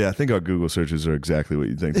better? Yeah, I think our Google searches are exactly what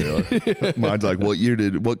you think they are. Mine's like,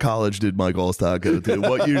 what college did Mike Allstott go to?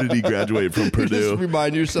 What year did he graduate from Purdue? Just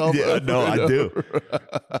remind yourself. Yeah, over no, and I do. over.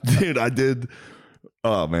 Dude, I did.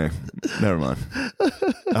 Oh, man. Never mind.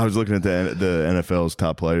 I was looking at the NFL's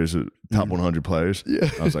top players, top 100 players. Yeah.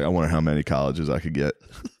 I was like, I wonder how many colleges I could get.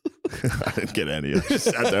 I didn't get any. I just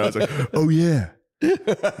sat there. I was like, oh, yeah.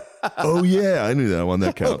 Oh, yeah. I knew that one.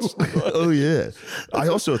 That counts. Oh, yeah. I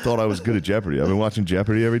also thought I was good at Jeopardy. I've been watching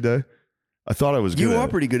Jeopardy every day. I thought I was good You at are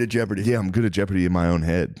it. pretty good at Jeopardy. Yeah, I'm good at Jeopardy in my own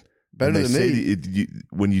head. Better When than they me. say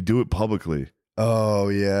when you do it publicly, Oh,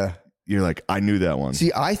 yeah. you're like, I knew that one.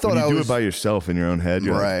 See, I thought when you I do was it by yourself in your own head,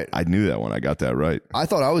 you're Right. like, I knew that one. I got that right. I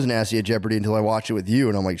thought I was nasty at Jeopardy until I watched it with you,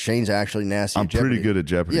 and I'm like, Shane's actually nasty I'm at Jeopardy. pretty good at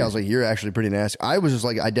Jeopardy. Yeah, I was like, you're actually pretty nasty. I was just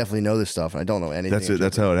like, I definitely know this stuff, and I don't know anything. That's it.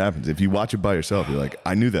 That's how it happens. If you watch it by yourself, you're like,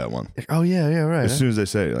 I knew that one. Oh, yeah, right. As soon as they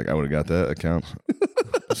say it, you're like, I would have got that. That counts.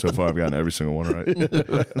 So far, I've gotten every single one right.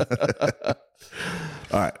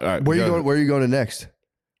 All right. Where are you going to next?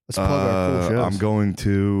 Let's plug our cool shows. I'm going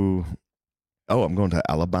to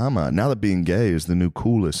Alabama. Now that being gay is the new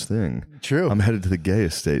coolest thing. True. I'm headed to the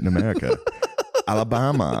gayest state in America.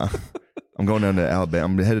 Alabama. I'm going down to Alabama.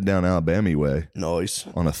 I'm headed down Alabama way Nice.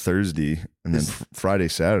 on a Thursday. And then Friday,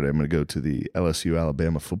 Saturday, I'm going to go to the LSU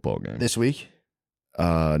Alabama football game. This week?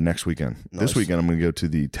 Next weekend. Nice. This weekend, I'm going to go to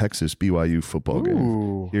the Texas BYU football game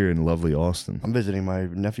Ooh. here in lovely Austin. I'm visiting my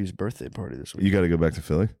nephew's birthday party this week. You got to go back to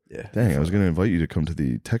Philly? Yeah. Dang, I was going to invite you to come to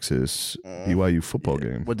the Texas BYU football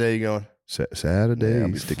game. What day are you going? Saturday, Yeah,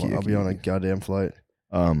 sticky. I'll be on a goddamn flight.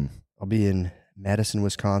 I'll be in Madison,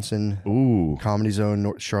 Wisconsin, Ooh. Comedy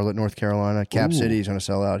Zone, Charlotte, North Carolina. Cap Ooh. City is going to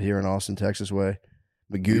sell out here in Austin, Texas way.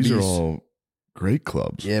 These are Magoobies. all great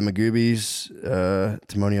clubs. Yeah, Magoobies,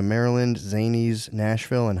 Timonium, Maryland, Zanies,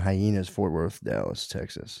 Nashville, and Hyenas, Fort Worth, Dallas,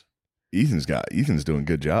 Texas. Ethan's doing a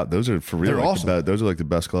good job. Those are for real. They're like awesome. those are like the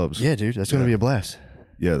best clubs. Yeah, dude, that's going to be a blast.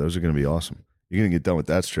 Yeah, those are going to be awesome. You're going to get done with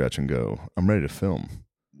that stretch and go, I'm ready to film.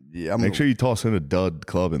 Yeah, Make sure you toss in a dud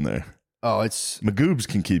club in there. Oh, it's Magoobs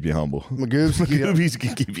can keep you humble. Magoobs. Magoobies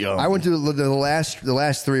can keep you humble. I went to the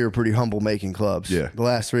last three were pretty humble making clubs. Yeah. The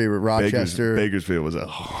last three were Rochester. Bakersfield was a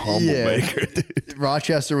humble Yeah. baker, dude.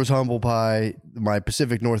 Rochester was humble pie. My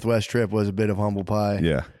Pacific Northwest trip was a bit of humble pie.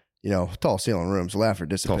 Yeah. You know, tall ceiling rooms, laughter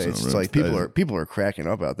dissipates. ceiling It's rooms. like people are cracking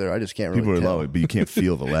up out there. I just can't really People are tell. loving it, but you can't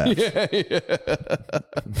feel the laugh.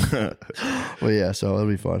 Well, yeah, so it'll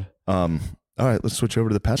be fun. All right, let's switch over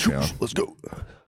to the Patreon. Let's go.